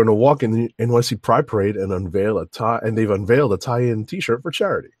 are going to walk in the NYC Pride Parade and they've unveiled a tie-in T-shirt for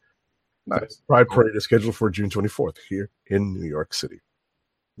charity. Nice. Pride Parade is scheduled for June 24th here in New York City.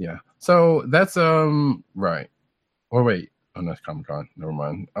 Yeah, so that's right. Or wait, that's Comic Con. Never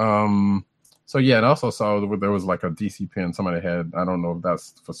mind. So yeah, and also saw there was like a DC pin somebody had. I don't know if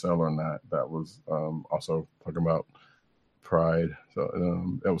that's for sale or not. That was also talking about Pride.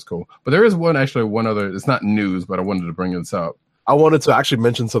 So that was cool. But there is one other. It's not news, but I wanted to bring this up. I wanted to actually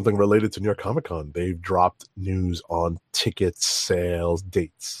mention something related to New York Comic Con. They've dropped news on ticket sales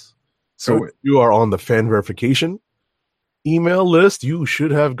dates. So if you are on the fan verification email list, you should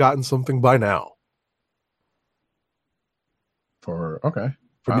have gotten something by now. For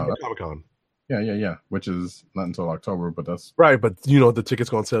New York Comic Con. Yeah. Which is not until October, but that's right. But the tickets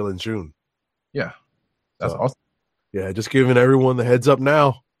go on sale in June. Yeah, that's awesome. Yeah, just giving everyone the heads up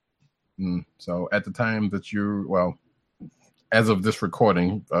now. So at the time that as of this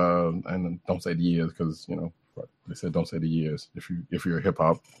recording, and don't say the years because they said don't say the years. If you're a hip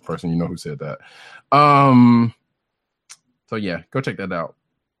hop person, you know who said that. So yeah, go check that out.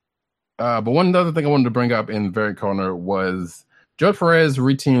 But one other thing I wanted to bring up in the very corner was George Perez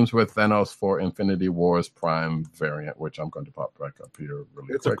reteams with Thanos for Infinity Wars Prime variant, which I'm going to pop back up here really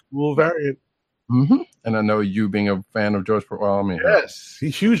quick. It's a cool variant. Mm-hmm. And I know you being a fan of George Perez. Yes,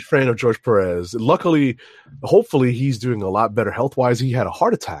 he's a huge fan of George Perez. Luckily, hopefully, he's doing a lot better health-wise. He had a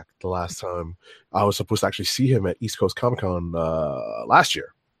heart attack the last time I was supposed to actually see him at East Coast Comic Con last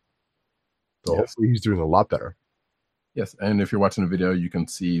year. So hopefully he's doing a lot better. Yes, and if you're watching the video, you can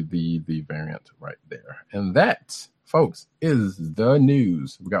see the variant right there. And that, folks, is the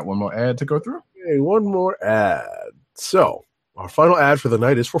news. We got one more ad to go through. Okay, one more ad. So, Our final ad for the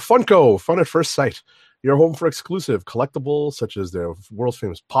night is for Funko, Fun at First Sight. Your home for exclusive collectibles such as their world's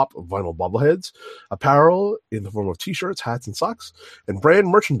famous pop vinyl bobbleheads, apparel in the form of t-shirts, hats, and socks, and brand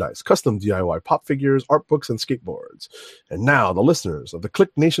merchandise, custom DIY pop figures, art books, and skateboards. And now the listeners of the Click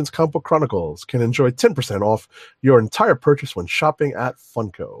Nation's Comic Book Chronicles can enjoy 10% off your entire purchase when shopping at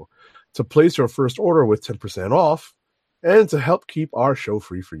Funko. To place your first order with 10% off and to help keep our show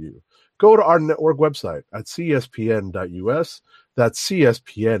free for you, go to our network website at cspn.us. That's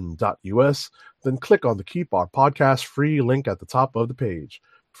cspn.us. Then click on the Keep Our Podcast Free link at the top of the page.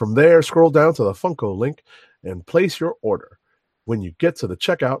 From there, scroll down to the Funko link and place your order. When you get to the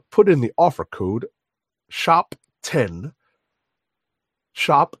checkout, put in the offer code SHOP10,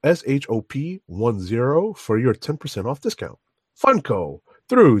 SHOP, SHOP10 for your 10% off discount. Funko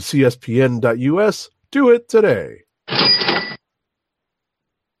through cspn.us. Do it today.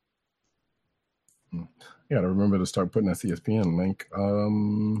 You got to remember to start putting that CSPN link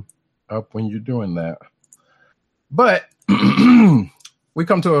up when you're doing that. But we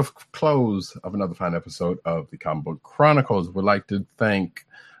come to a close of another fine episode of the Comic Book Chronicles. We'd like to thank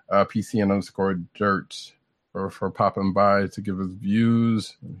PCN_Dirt for popping by to give his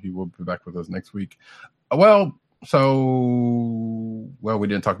views. He will be back with us next week. We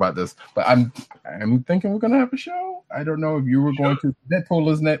didn't talk about this, but I'm thinking we're going to have a show. I don't know if you were going to. Deadpool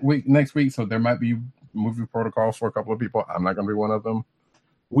is next week, so there might be movie protocols for a couple of people. I'm not going to be one of them.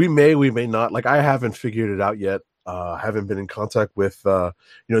 We may not. Like, I haven't figured it out yet. Haven't been in contact with,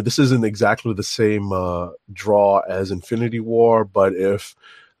 this isn't exactly the same draw as Infinity War, but if,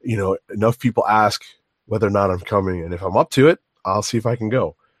 enough people ask whether or not I'm coming, and if I'm up to it, I'll see if I can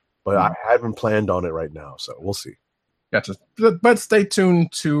go. But I haven't planned on it right now, so we'll see. Gotcha. But stay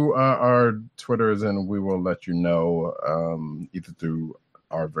tuned to our Twitters, and we will let you know either through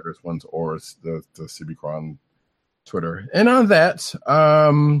our various ones or the CBCron Twitter. And on that,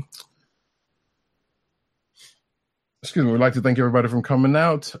 we'd like to thank everybody for coming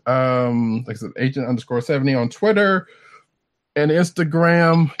out. Like I said, Agent_70 on Twitter and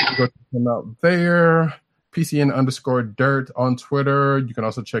Instagram. You can go check him out there. PCN_Dirt on Twitter. You can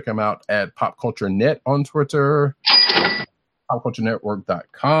also check him out at PopCultureNet on Twitter.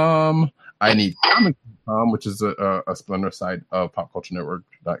 PopCultureNetwork.com. I Need Comics.com, which is a splinter site of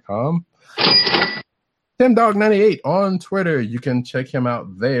PopCultureNetwork.com. TimDog98 on Twitter. You can check him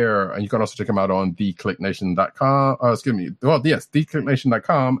out there. And you can also check him out on TheClickNation.com.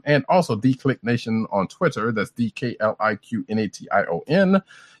 TheClickNation.com and also TheClickNation on Twitter. That's DKLIQNATION.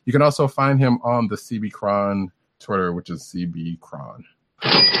 You can also find him on the CBCron Twitter, which is CBCron.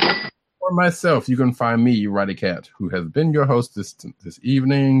 For myself, you can find me, Roddycat, who has been your host this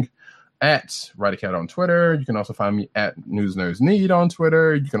evening, at Roddycat on Twitter. You can also find me at News Nerds Need on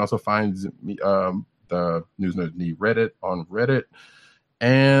Twitter. You can also find me the News Nerds Need Reddit on Reddit,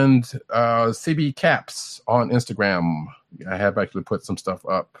 and CB Caps on Instagram. I have actually put some stuff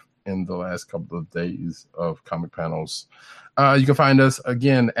up in the last couple of days of comic panels. You can find us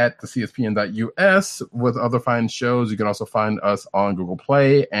again at the CSPN.us with other fine shows. You can also find us on Google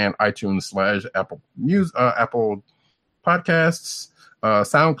Play and iTunes / Apple Podcasts,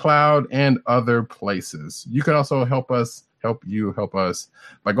 SoundCloud, and other places. You can also help us by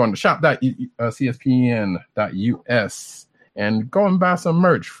going to shop.cspn.us and go and buy some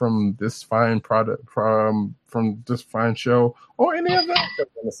merch from this fine product, from this fine show, or any of that on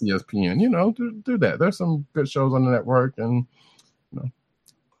the CSPN. Do that. There's some good shows on the network, and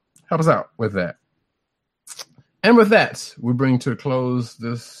help us out with that. And with that, we bring to a close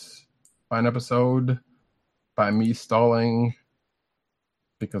this fine episode by me stalling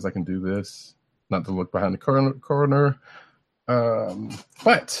because I can do this, not to look behind the corner.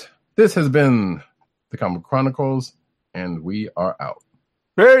 But this has been the Comic Chronicles, and we are out.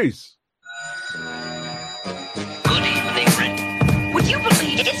 Peace. Good evening, Rick. Would you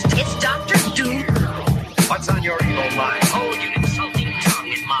believe it's Dr. Doom? What's on your